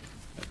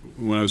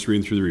 When I was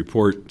reading through the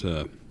report,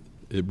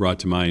 it brought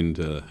to mind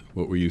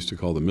what we used to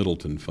call the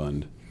Middleton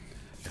Fund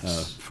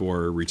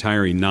for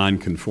retiring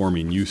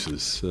non-conforming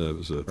uses. It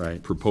was a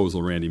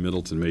proposal Randy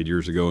Middleton made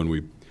years ago, and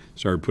we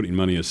started putting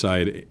money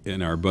aside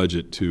in our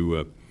budget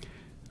to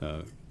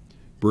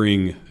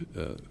bring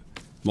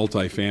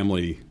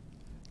multifamily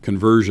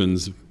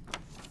conversions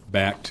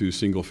back to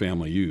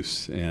single-family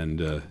use.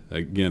 And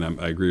again,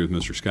 I agree with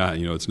Mr. Scott.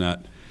 You know, it's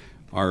not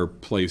our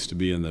place to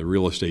be in the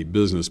real estate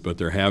business, but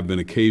there have been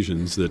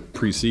occasions that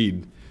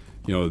precede,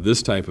 you know,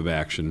 this type of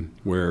action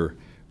where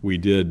we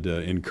did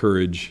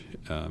encourage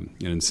and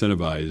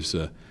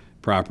incentivize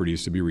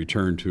properties to be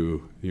returned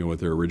to, you know, what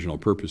their original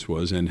purpose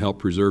was, and help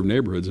preserve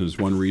neighborhoods. And it's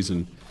one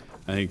reason,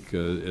 I think,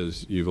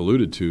 as you've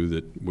alluded to,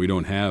 that we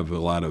don't have a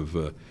lot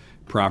of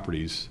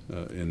properties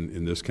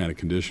in this kind of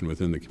condition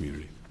within the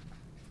community.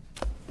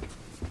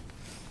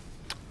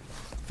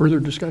 Further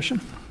discussion?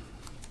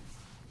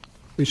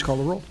 Please call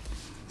the roll.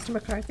 Mr.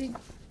 McCarthy?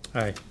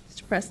 Aye.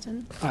 Mr.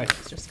 Preston? Aye.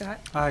 Mr. Scott?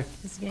 Aye.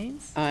 Ms.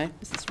 Gaines? Aye.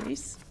 Mrs.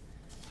 Reese?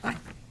 Aye.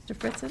 Mr.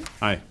 Fritzen?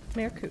 Aye.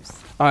 Mayor Kus?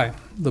 Aye.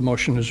 The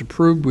motion is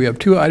approved. We have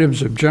two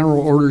items of general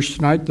orders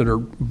tonight that are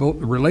both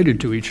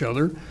related to each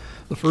other.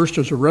 The first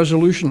is a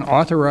resolution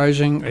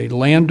authorizing a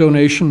land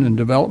donation and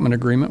development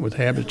agreement with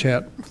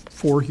Habitat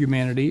for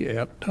Humanity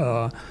at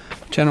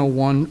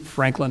 1001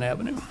 Franklin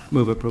Avenue.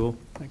 Move approval.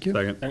 Thank you.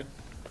 Second.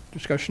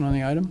 Discussion on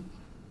the item?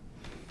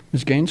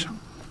 Ms. Gaines?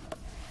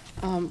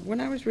 When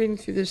I was reading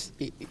through this,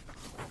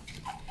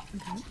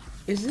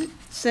 is it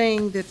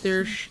saying that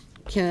there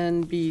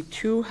can be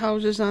 2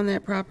 houses on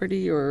that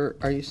property, or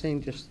are you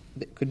saying just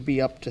it could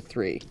be up to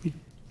 3?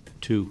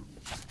 2.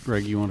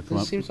 Greg, you want to come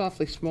It up? seems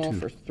awfully small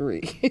for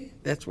 3.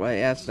 That's why I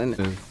asked, and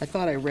I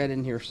thought I read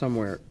in here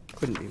somewhere it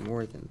couldn't be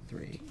more than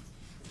 3.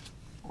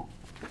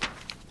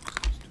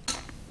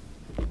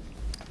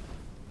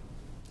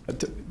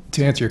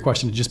 To answer your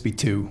question, it'd just be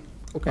 2.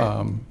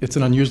 Okay. It's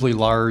an unusually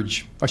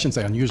large, I shouldn't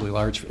say unusually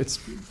large, it's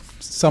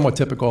somewhat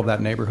typical of that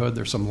neighborhood.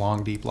 There's some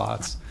long, deep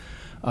lots.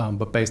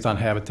 But based on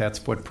Habitat's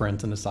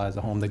footprint and the size of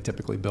the home they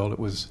typically build, it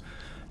was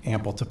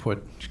ample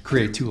to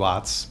create 2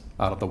 lots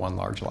out of the 1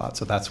 large lot.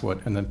 So that's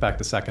what, and in fact,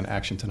 the second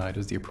action tonight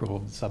is the approval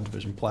of the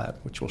subdivision plat,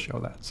 which will show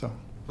that, so.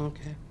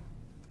 Okay.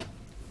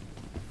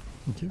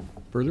 Thank you.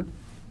 Further?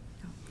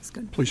 That's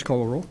good. Please call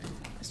the roll.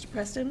 Mr.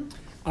 Preston?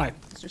 Aye.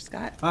 Mr.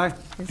 Scott? Aye.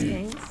 Ms.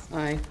 Gaines?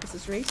 Aye.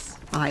 Mrs. Reese?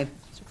 Aye.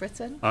 Mr.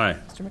 Fritzen? Aye.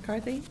 Mr.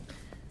 McCarthy?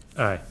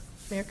 Aye.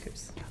 Mayor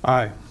Kus?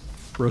 Aye.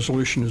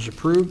 Resolution is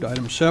approved.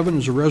 Item 7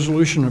 is a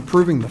resolution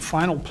approving the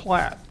final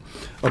plat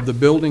of the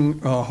Building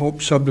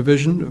Hope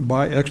subdivision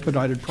by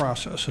expedited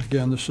process.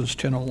 Again, this is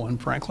 1001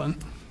 Franklin.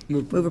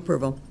 Move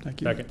approval.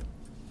 Thank you. Second.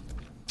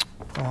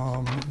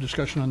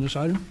 Discussion on this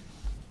item?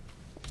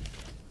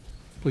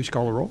 Please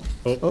call the roll.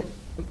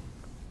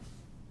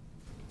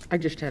 I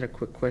just had a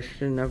quick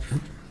question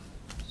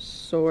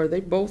so are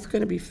they both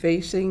going to be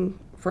facing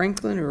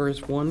Franklin, or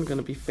is one going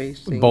to be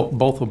facing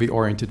Both will be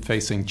oriented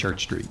facing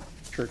Church Street.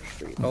 Church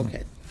Street?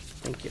 Okay,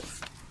 thank you.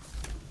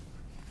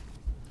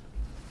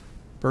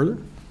 Further?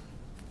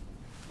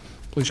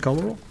 Please call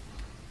the roll.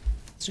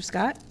 Mr.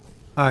 Scott?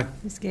 Aye.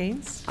 Ms.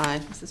 Gaines? Aye.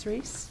 Mrs.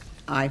 Reese?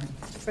 Aye.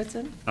 Mr.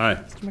 Fritzen? Aye.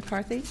 Mr.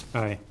 McCarthy?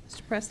 Aye.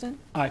 Mr. Preston?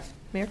 Aye.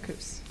 Mayor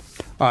Kus?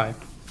 Aye.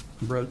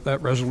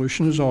 That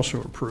resolution is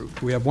also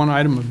approved. We have one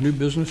item of new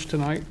business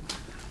tonight,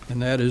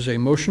 and that is a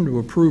motion to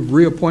approve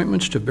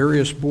reappointments to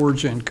various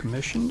boards and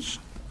commissions.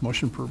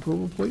 Motion for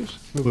approval, please.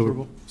 Move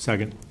approval.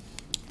 Second.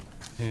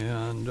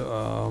 And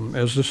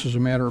as this is a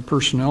matter of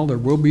personnel, there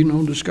will be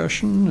no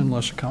discussion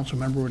unless a council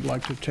member would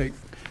like to take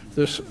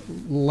this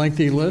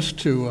lengthy list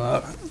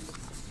to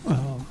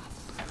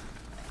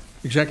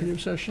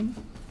executive session.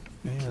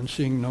 And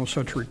seeing no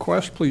such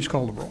request, please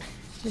call the roll.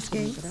 Ms.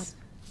 Gaines?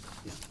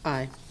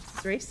 Aye.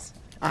 Mrs. Reese?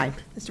 Aye.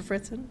 Mr.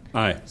 Fritzen?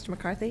 Aye. Mr.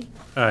 McCarthy?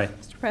 Aye.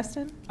 Mr.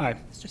 Preston? Aye.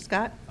 Mr.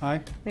 Scott?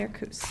 Aye. Mayor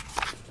Kus?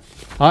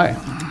 Aye.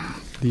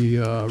 The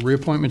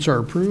reappointments are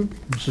approved.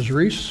 Mrs.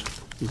 Reese,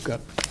 you've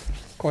got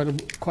quite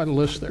a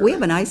list there. We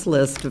have a nice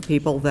list of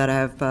people that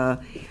have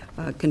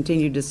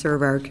continued to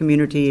serve our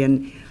community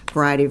in a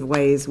variety of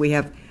ways. We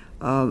have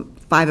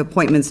 5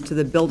 appointments to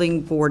the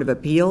Building Board of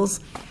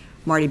Appeals: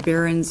 Marty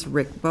Behrens,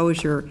 Rick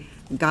Bozier,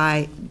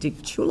 Guy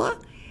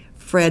DiChula,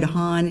 Fred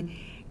Hahn,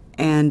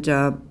 and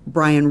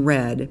Brian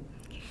Redd.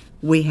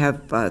 We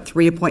have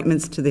 3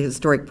 appointments to the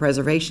Historic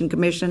Preservation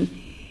Commission: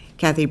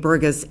 Kathy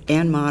Burgess,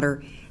 Ann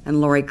Motter, and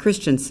Lori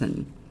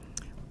Christensen.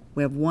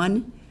 We have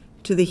 1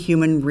 to the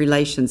Human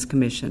Relations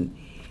Commission.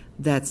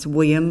 That's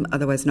William,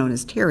 otherwise known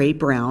as Terry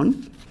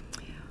Brown.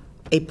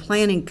 A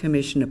Planning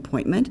Commission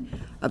appointment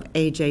of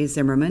A.J.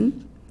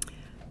 Zimmerman.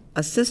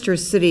 a sister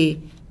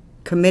city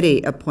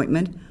committee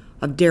appointment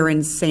of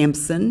Darren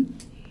Sampson,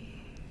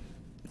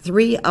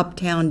 3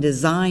 Uptown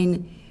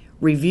Design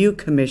Review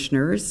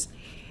Commissioners,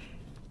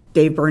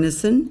 Dave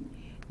Bernison,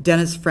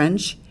 Dennis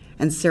French,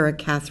 and Sarah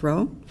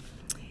Cathro,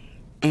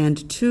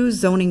 and 2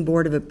 Zoning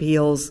Board of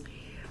Appeals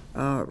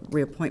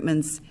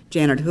reappointments,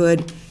 Janet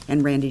Hood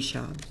and Randy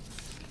Schaub.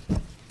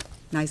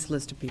 Nice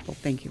list of people.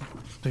 Thank you.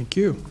 Thank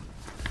you.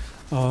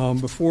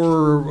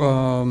 Before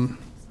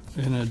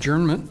an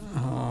adjournment,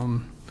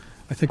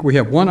 I think we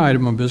have one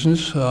item of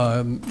business,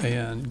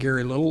 and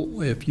Gary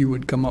Little, if you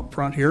would come up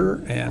front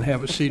here and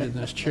have a seat in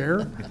this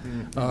chair.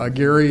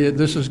 Gary,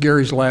 this is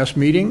Gary's last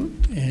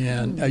meeting,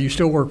 and you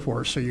still work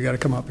for us, so you got to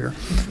come up here.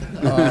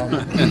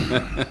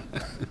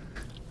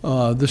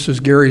 This is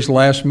Gary's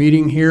last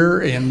meeting here,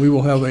 and we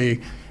will have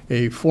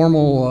a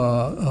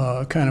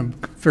formal kind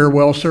of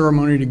farewell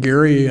ceremony to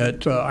Gary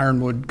at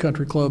Ironwood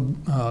Country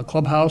Club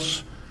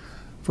Clubhouse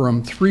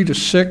from 3 to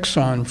 6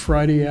 on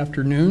Friday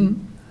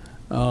afternoon.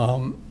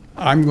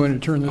 I'm going to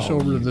turn this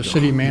over to the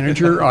city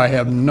manager. I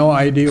have no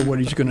idea what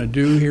he's going to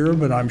do here,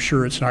 but I'm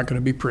sure it's not going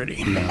to be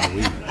pretty.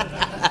 No,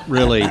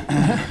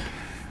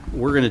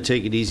 we're going to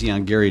take it easy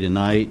on Gary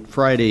tonight.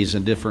 Friday's a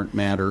different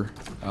matter.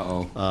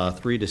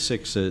 3 to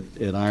 6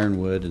 at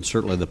Ironwood, and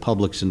certainly the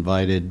public's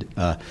invited.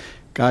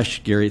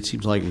 Gosh, Gary, it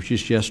seems like it was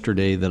just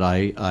yesterday that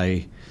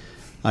I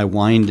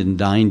wined and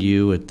dined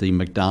you at the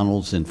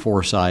McDonald's in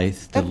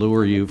Forsyth to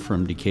lure you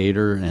from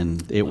Decatur,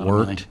 and it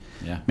worked.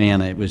 Yeah.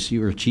 Man, you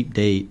were a cheap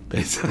date,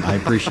 but I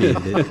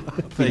appreciated it.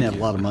 We didn't have a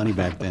lot of money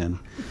back then.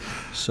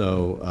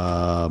 So,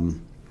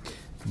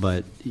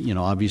 but,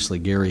 obviously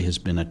Gary has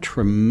been a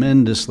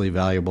tremendously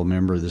valuable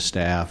member of the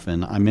staff,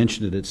 and I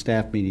mentioned it at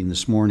staff meeting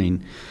this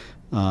morning.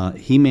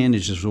 He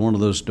manages one of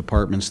those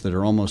departments that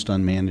are almost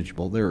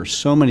unmanageable. There are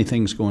so many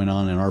things going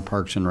on in our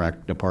Parks and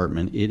Rec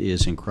department. It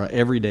is incredible.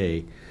 Every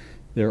day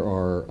there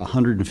are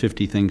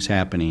 150 things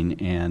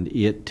happening, and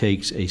it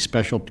takes a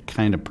special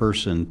kind of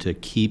person to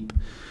keep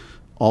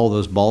all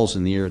those balls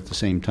in the air at the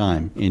same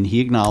time. And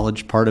he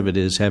acknowledged part of it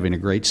is having a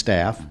great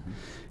staff,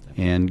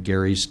 and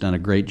Gary's done a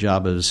great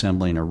job of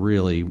assembling a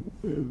really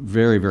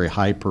very, very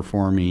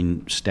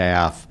high-performing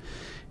staff.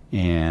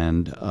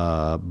 And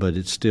but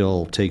it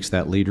still takes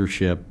that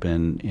leadership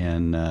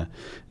and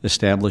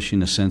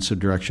establishing a sense of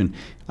direction.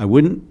 I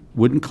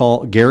wouldn't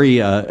call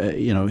Gary.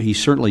 He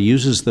certainly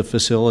uses the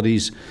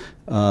facilities.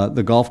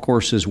 The golf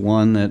course is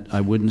one that I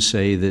wouldn't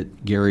say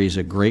that Gary is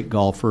a great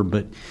golfer,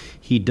 but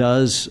he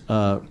does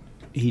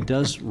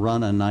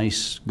run a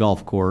nice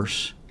golf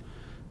course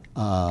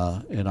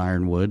at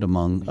Ironwood,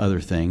 among other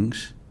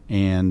things.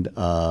 And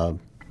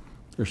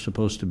there's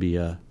supposed to be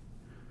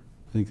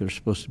I think there's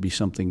supposed to be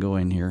something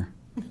going here,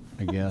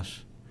 I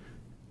guess.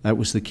 That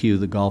was the cue,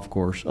 the golf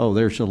course. Oh,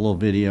 there's a little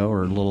video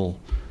or a little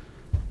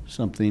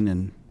something,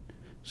 and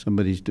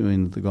somebody's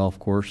doing the golf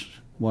course.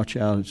 Watch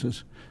out, it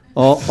says,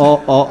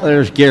 oh,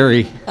 there's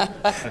Gary.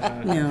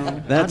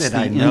 No. That's the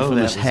I know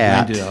infamous that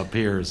hat. was going to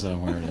appear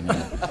somewhere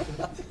tonight.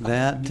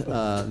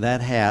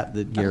 That hat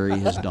that Gary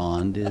has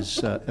donned is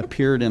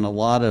appeared in a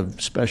lot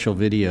of special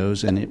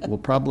videos, and it will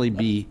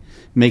probably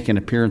make an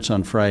appearance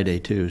on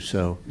Friday, too.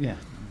 So. Yeah.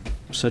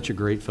 Such a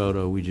great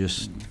photo.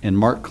 And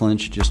Mark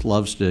Clinch just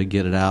loves to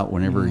get it out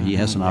whenever he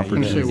has an I'm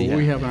going to say, opportunity. will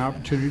we have an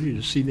opportunity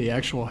to see the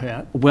actual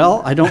hat?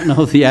 Well, I don't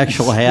know if the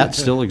actual hat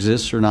still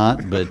exists or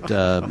not, but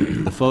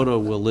the photo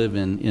will live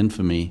in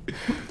infamy.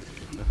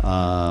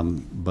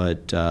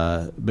 But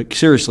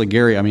seriously,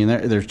 Gary, I mean,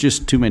 there's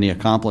just too many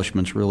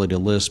accomplishments really to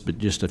list, but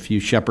just a few.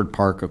 Shepherd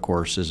Park, of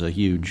course, is a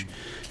huge.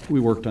 We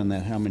worked on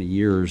that how many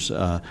years?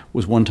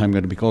 Was one time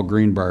going to be called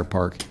Greenbrier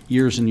Park.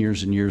 Years and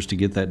years and years to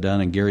get that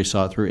done, and Gary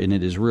saw it through, and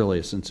it is really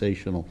a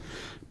sensational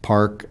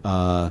park.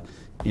 And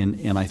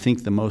I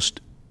think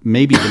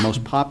maybe the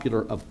most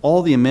popular of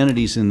all the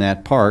amenities in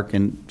that park,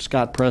 and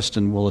Scott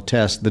Preston will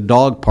attest, the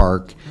dog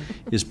park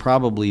is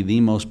probably the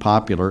most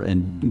popular,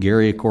 and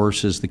Gary, of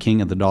course, is the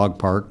king of the dog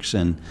parks,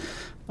 and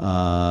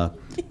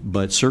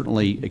but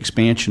certainly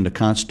expansion to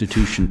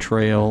Constitution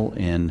Trail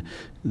and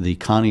the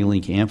Connie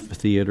Link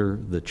Amphitheater,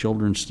 the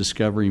Children's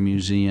Discovery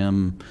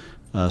Museum.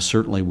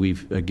 Certainly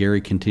Gary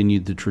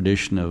continued the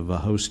tradition of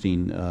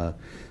hosting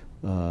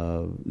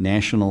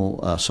national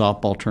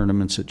softball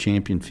tournaments at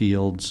Champion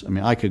Fields. I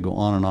mean, I could go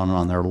on and on and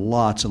on. There are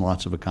lots and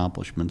lots of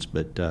accomplishments,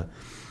 but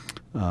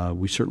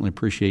we certainly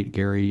appreciate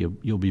Gary.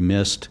 You'll be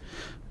missed.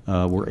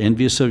 We're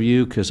envious of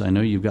you because I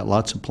know you've got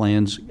lots of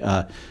plans.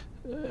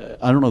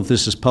 I don't know if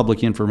this is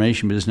public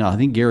information, but it's now. I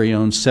think Gary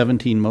owns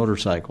 17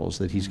 motorcycles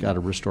that he's got to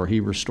restore. He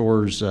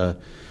restores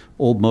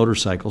old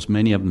motorcycles,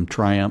 many of them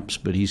Triumphs,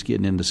 but he's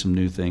getting into some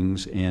new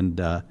things.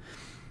 And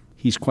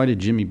he's quite a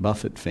Jimmy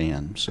Buffett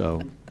fan,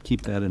 so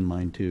keep that in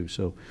mind too.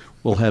 So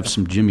we'll have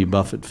some Jimmy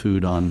Buffett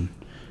food on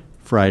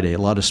Friday. A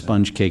lot of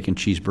sponge cake and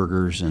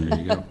cheeseburgers, and there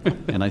you go.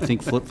 And I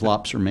think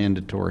flip-flops are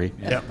mandatory.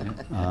 Yeah.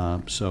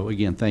 So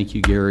again, thank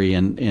you, Gary.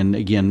 And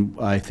again,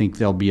 I think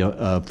there'll be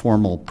a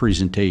formal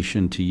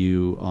presentation to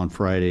you on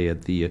Friday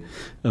at the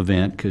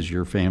event because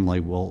your family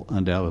will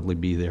undoubtedly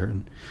be there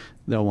and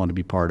they'll want to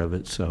be part of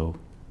it. So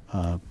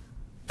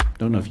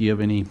Don't know if you have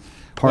any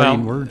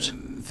parting Well, words.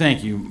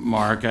 Thank you,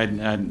 Mark.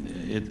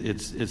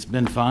 It's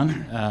been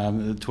fun.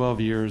 The 12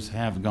 years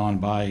have gone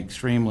by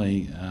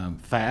extremely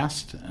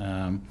fast.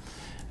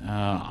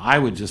 I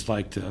would just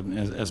like to,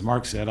 as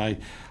Mark said, I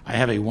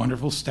have a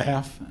wonderful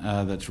staff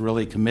that's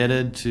really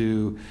committed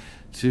to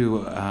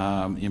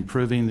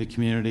improving the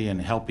community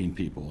and helping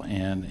people,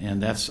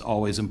 and that's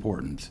always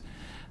important.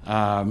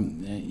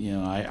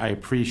 I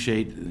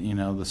appreciate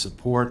the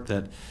support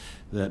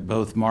that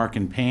both Mark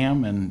and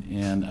Pam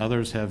and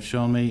others have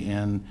shown me,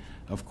 and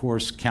of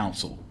course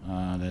council.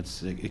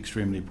 That's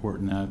extremely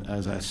important.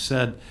 As I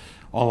said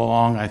all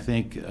along, I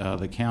think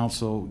the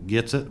council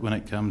gets it when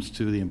it comes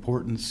to the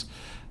importance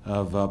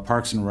of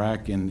Parks and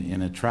Rec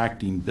in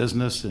attracting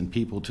business and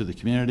people to the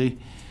community,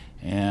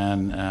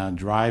 and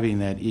driving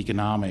that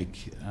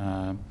economic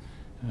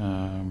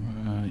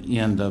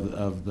end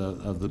of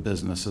the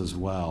business as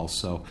well.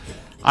 So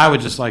I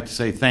would just like to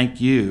say thank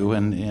you,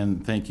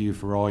 and thank you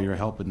for all your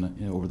help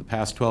over the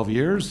past 12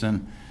 years.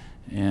 And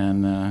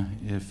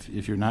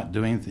if you're not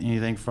doing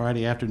anything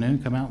Friday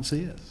afternoon, come out and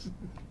see us.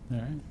 All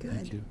right. Good.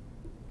 Thank you.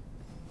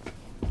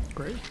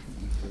 Great.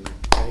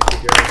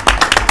 Thank you, Gary.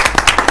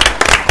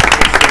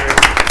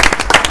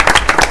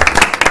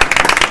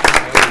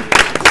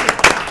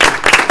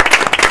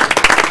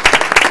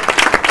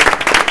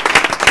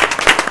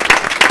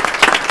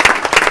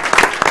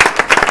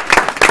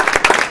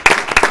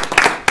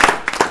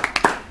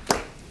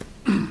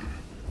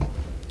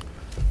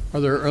 Are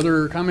there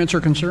other comments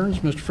or concerns?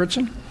 Mr.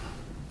 Fritzen?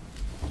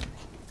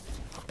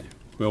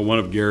 Well, one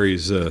of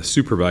Gary's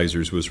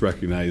supervisors was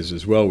recognized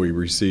as well. We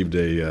received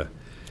a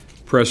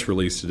press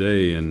release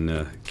today,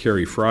 and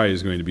Carrie Fry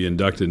is going to be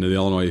inducted into the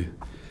Illinois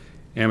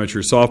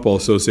Amateur Softball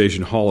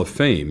Association Hall of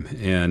Fame.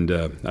 And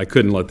I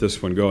couldn't let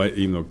this one go,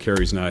 even though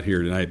Carrie's not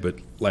here tonight. But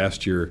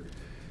last year,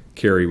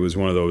 Carrie was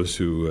one of those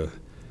who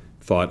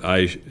thought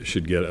I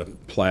should get a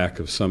plaque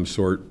of some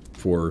sort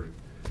for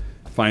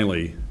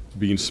finally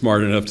being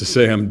smart enough to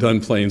say I'm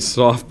done playing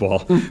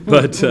softball.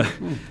 But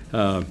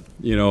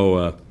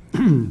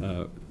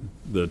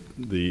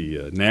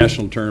the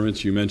national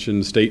tournaments you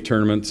mentioned, state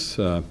tournaments,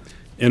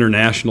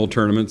 international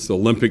tournaments, the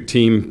Olympic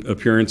team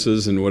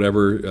appearances, and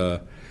whatever.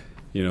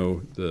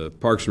 The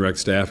Parks and Rec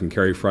staff, and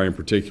Carrie Fry in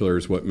particular,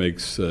 is what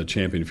makes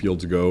Champion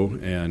Fields go,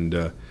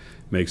 and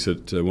makes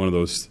it one of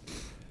those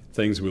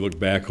things we look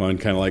back on,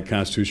 kind of like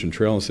Constitution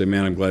Trail, and say,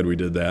 man, I'm glad we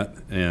did that.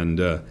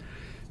 And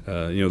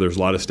there's a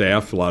lot of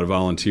staff, a lot of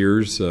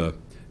volunteers,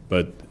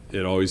 but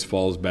it always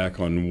falls back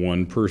on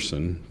one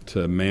person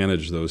to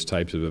manage those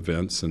types of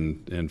events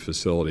and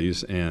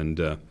facilities.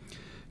 And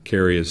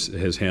Carrie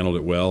has handled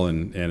it well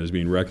and is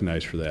being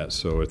recognized for that.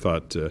 So I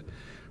thought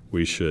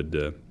we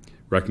should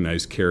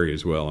recognize Carrie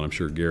as well. And I'm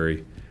sure Gary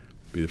will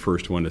be the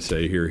first one to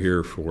say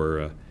here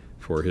for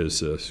his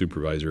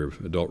supervisor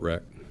of adult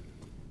rec.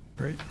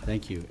 Great.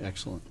 Thank you.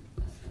 Excellent.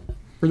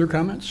 Further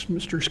comments?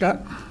 Mr.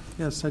 Scott?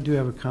 Yes, I do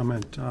have a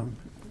comment,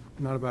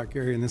 not about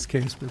Gary in this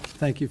case, but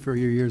thank you for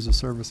your years of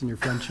service and your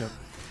friendship.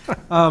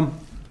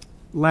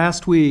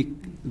 Last week,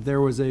 there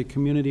was a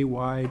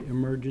community-wide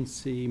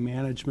emergency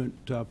management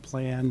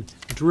plan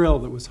drill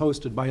that was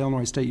hosted by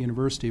Illinois State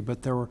University,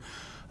 but there were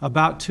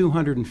about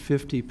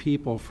 250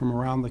 people from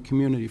around the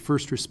community,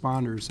 first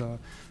responders,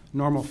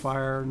 Normal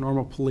Fire,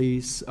 Normal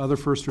Police, other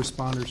first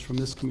responders from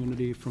this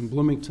community, from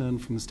Bloomington,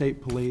 from the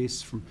state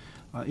police, from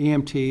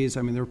EMTs.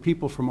 I mean, there were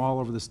people from all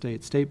over the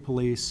state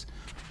police,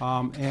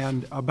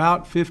 and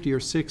about 50 or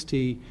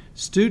 60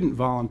 student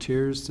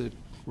volunteers that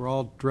were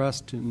all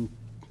dressed in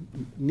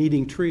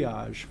needing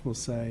triage, we'll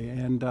say.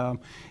 And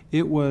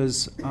it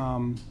was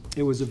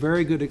a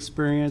very good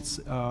experience.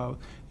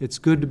 It's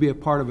good to be a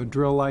part of a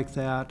drill like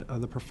that.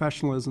 The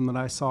professionalism that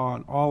I saw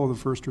in all of the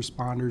first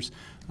responders,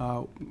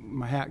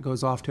 my hat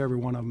goes off to every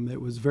one of them.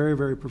 It was very,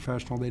 very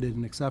professional. They did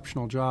an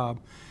exceptional job.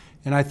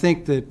 And I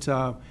think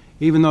that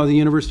even though the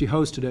university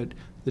hosted it,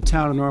 the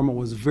town of Normal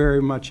was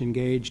very much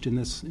engaged in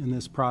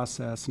this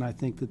process, and I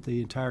think that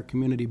the entire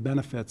community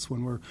benefits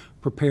when we're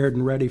prepared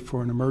and ready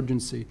for an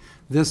emergency.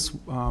 This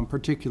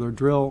particular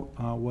drill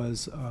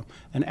was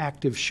an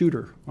active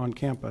shooter on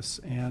campus,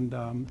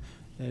 and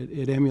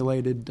it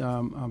emulated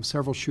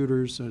several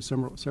shooters,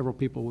 several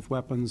people with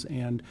weapons,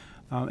 and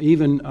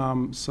even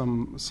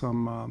some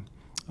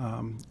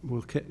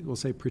we'll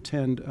say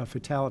pretend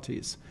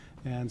fatalities.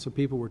 And so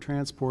people were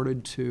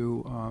transported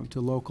to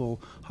local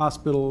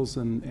hospitals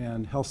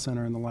and health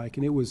center and the like.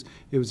 And it was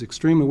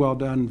extremely well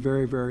done,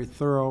 very, very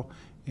thorough,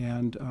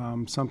 and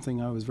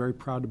something I was very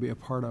proud to be a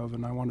part of.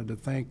 And I wanted to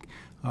thank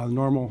the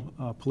Normal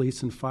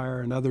Police and Fire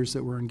and others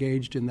that were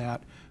engaged in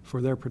that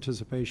for their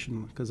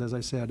participation. Because as I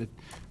said,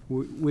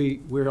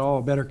 we're all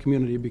a better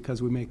community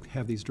because we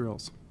have these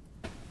drills.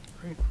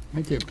 Great.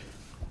 Thank you.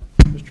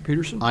 Mr.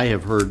 Peterson? I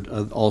have heard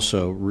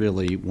also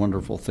really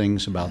wonderful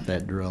things about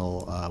that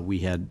drill. We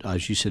had,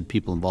 as you said,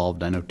 people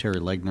involved. I know Terry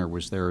Legner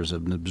was there as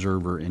an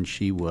observer, and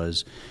she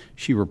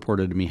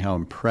reported to me how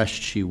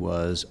impressed she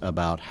was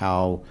about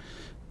how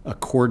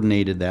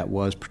coordinated that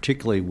was,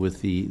 particularly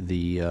with the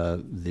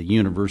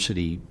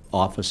university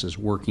offices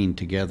working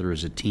together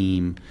as a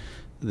team.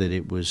 that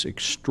it was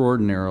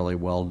extraordinarily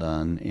well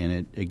done,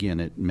 and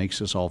it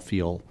makes us all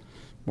feel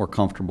more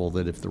comfortable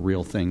that if the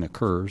real thing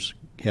occurs,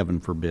 heaven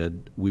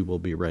forbid, we will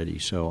be ready.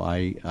 So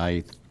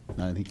I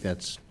think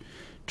that's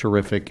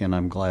terrific, and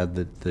I'm glad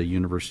that the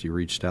university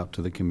reached out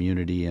to the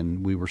community,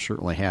 and we were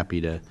certainly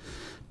happy to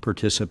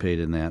participate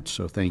in that,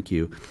 so thank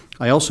you.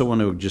 I also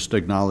want to just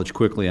acknowledge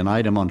quickly an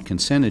item on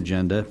consent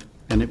agenda,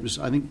 and it was,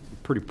 I think,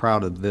 pretty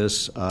proud of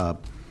this,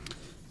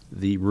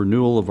 the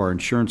renewal of our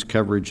insurance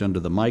coverage under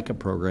the MICA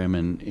program,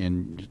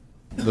 and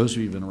those of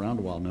you who've been around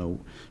a while know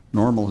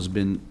Normal has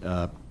been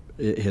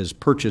it has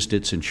purchased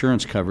its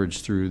insurance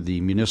coverage through the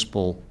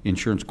Municipal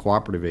Insurance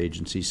Cooperative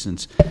Agency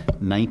since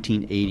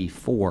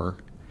 1984,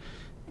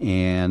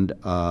 and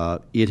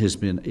it has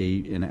been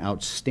an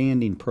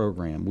outstanding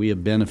program. We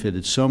have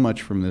benefited so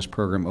much from this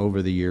program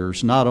over the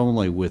years, not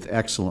only with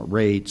excellent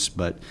rates,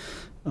 but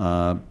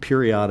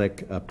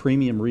periodic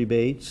premium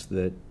rebates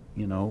that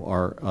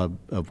are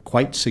of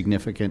quite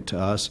significant to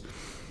us.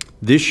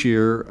 This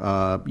year,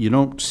 you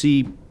don't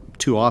see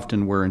too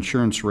often where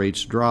insurance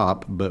rates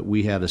drop, but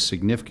we had a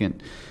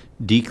significant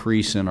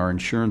decrease in our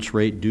insurance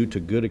rate due to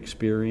good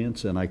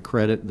experience, and I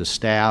credit the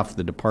staff,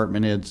 the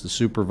department heads, the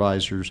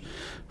supervisors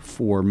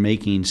for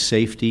making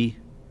safety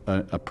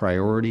a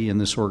priority in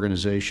this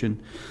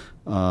organization.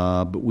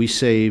 But we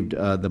saved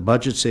the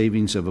budget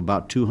savings of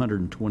about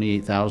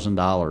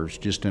 $228,000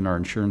 just in our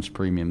insurance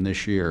premium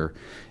this year.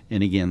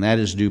 And again, that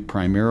is due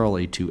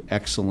primarily to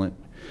excellent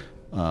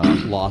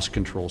loss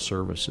control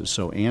services.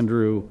 So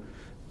Andrew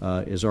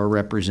is our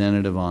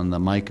representative on the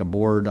MICA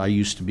board. I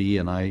used to be,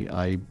 and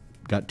I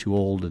got too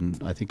old,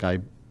 and I think I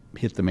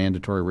hit the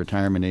mandatory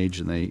retirement age,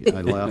 and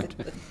I left.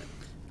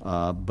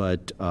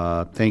 But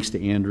thanks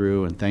to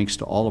Andrew and thanks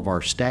to all of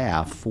our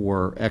staff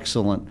for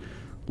excellent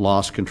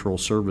loss control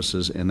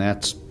services, and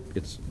that's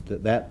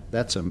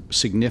a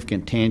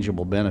significant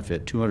tangible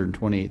benefit,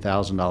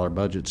 $228,000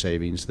 budget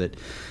savings that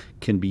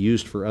can be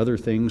used for other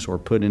things or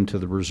put into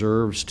the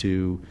reserves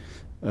to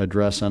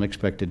address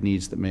unexpected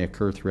needs that may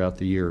occur throughout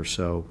the year.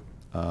 So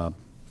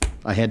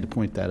I had to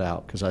point that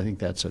out because I think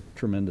that's a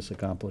tremendous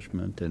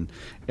accomplishment, and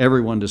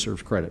everyone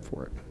deserves credit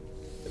for it.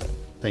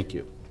 Thank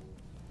you.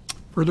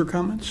 Further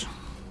comments?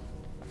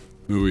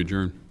 Move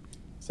adjourn.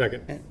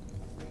 Second.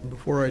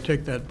 Before I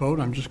take that vote,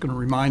 I'm just going to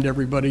remind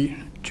everybody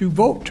to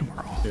vote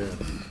tomorrow. Yeah.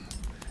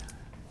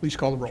 Please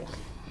call the roll.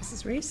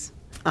 Mrs. Reese?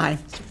 Aye.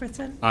 Mr.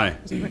 Fritzen? Aye.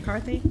 Mr.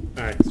 McCarthy?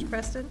 Aye. Mr.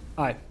 Preston?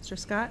 Aye. Mr.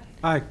 Scott?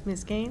 Aye.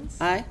 Ms. Gaines?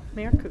 Aye.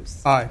 Mayor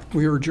Kus? Aye.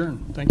 We are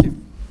adjourned. Thank you.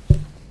 Can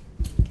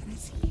I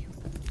see you?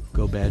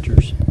 Go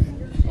Badgers.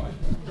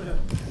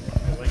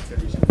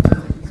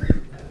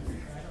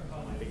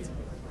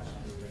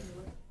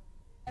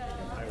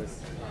 I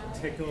was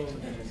tickled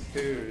and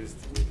enthused.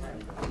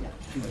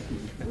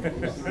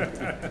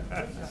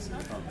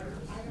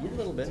 A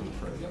little bit.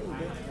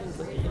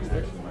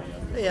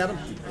 Hey, Adam.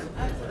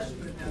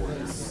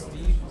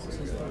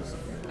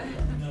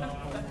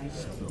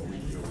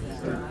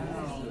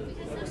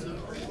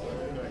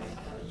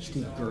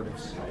 Steve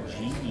Gerdes,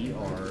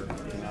 G-E-R-D-E-S,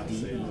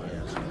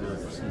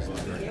 Gerdes, he's the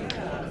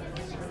director.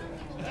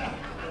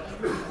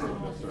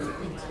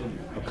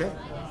 Okay.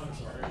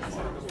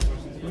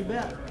 You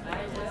bet.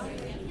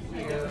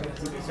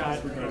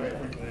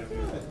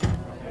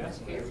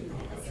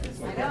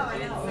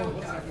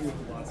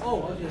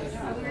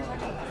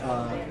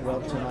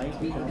 Well, tonight,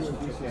 the council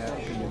took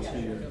action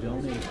to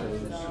donate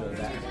those,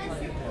 that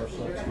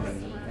parcel to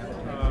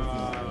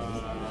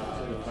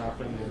the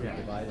property will be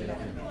divided up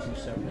into two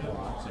separate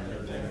lots, and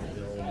they're going to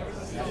build.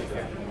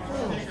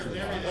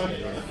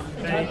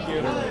 Thank you.